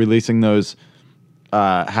 Mattel releasing those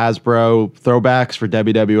Hasbro throwbacks for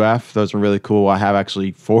WWF. Those are really cool. I have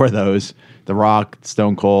actually 4 of those: The Rock,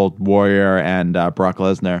 Stone Cold, Warrior, and Brock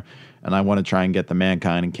Lesnar. And I want to try and get the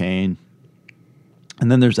Mankind and Kane. And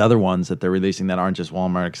then there's other ones that they're releasing that aren't just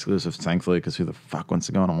Walmart exclusives, thankfully, because who the fuck wants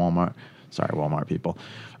to go on a Walmart? Sorry, Walmart people.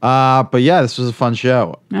 But yeah, this was a fun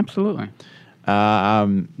show. Absolutely.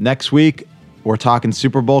 Next week, we're talking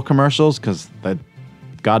Super Bowl commercials because the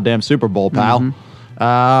goddamn Super Bowl, pal.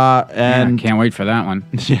 And can't wait for that one.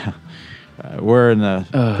 Yeah. We're in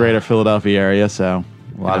the greater Philadelphia area, so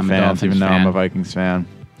a lot of fans, even though I'm a Vikings fan.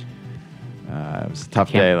 It was a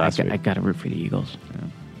tough day last week. I got to root for the Eagles. Yeah.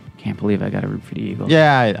 Can't believe I got to root for the Eagles.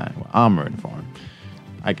 Yeah, I'm rooting for them.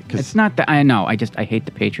 It's not that I know. I hate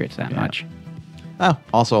the Patriots that much. Oh,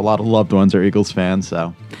 also a lot of loved ones are Eagles fans,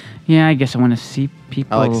 so. Yeah, I guess I want to see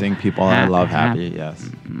people. I like seeing people I love happy. Yes.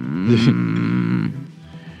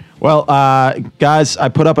 Well, guys, I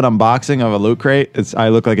put up an unboxing of a Loot Crate. I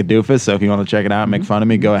look like a doofus, so if you want to check it out and make fun of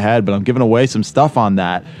me, go ahead. But I'm giving away some stuff on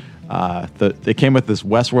that. It came with this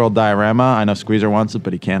Westworld diorama. I know Squeezer wants it,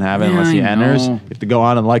 but he can't have it unless he enters. You have to go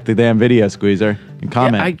on and like the damn video, Squeezer, and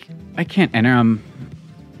comment. Yeah, I can't enter. I'm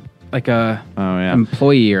like a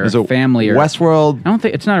employee or a family or Westworld. I don't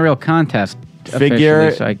think it's not a real contest.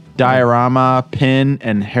 Figure, diorama, pin,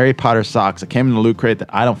 and Harry Potter socks. It came in the Loot Crate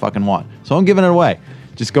that I don't fucking want, so I'm giving it away.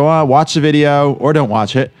 Just go on, watch the video, or don't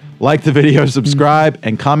watch it. Like the video, subscribe,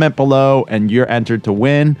 and comment below, and you're entered to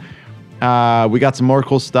win. We got some more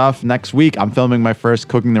cool stuff. Next week, I'm filming my first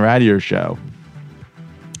Cooking the Radiator show.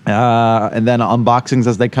 And then unboxings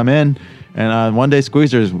as they come in. And one day,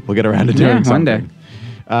 Squeezers will get around to doing something. One day.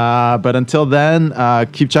 But until then,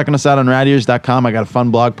 keep checking us out on radiators.com. I got a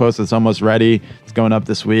fun blog post that's almost ready. It's going up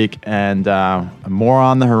this week. And more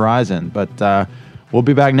on the horizon. But we'll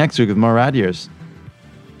be back next week with more Radiators.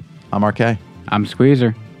 I'm RK. I'm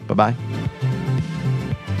Squeezer. Bye-bye.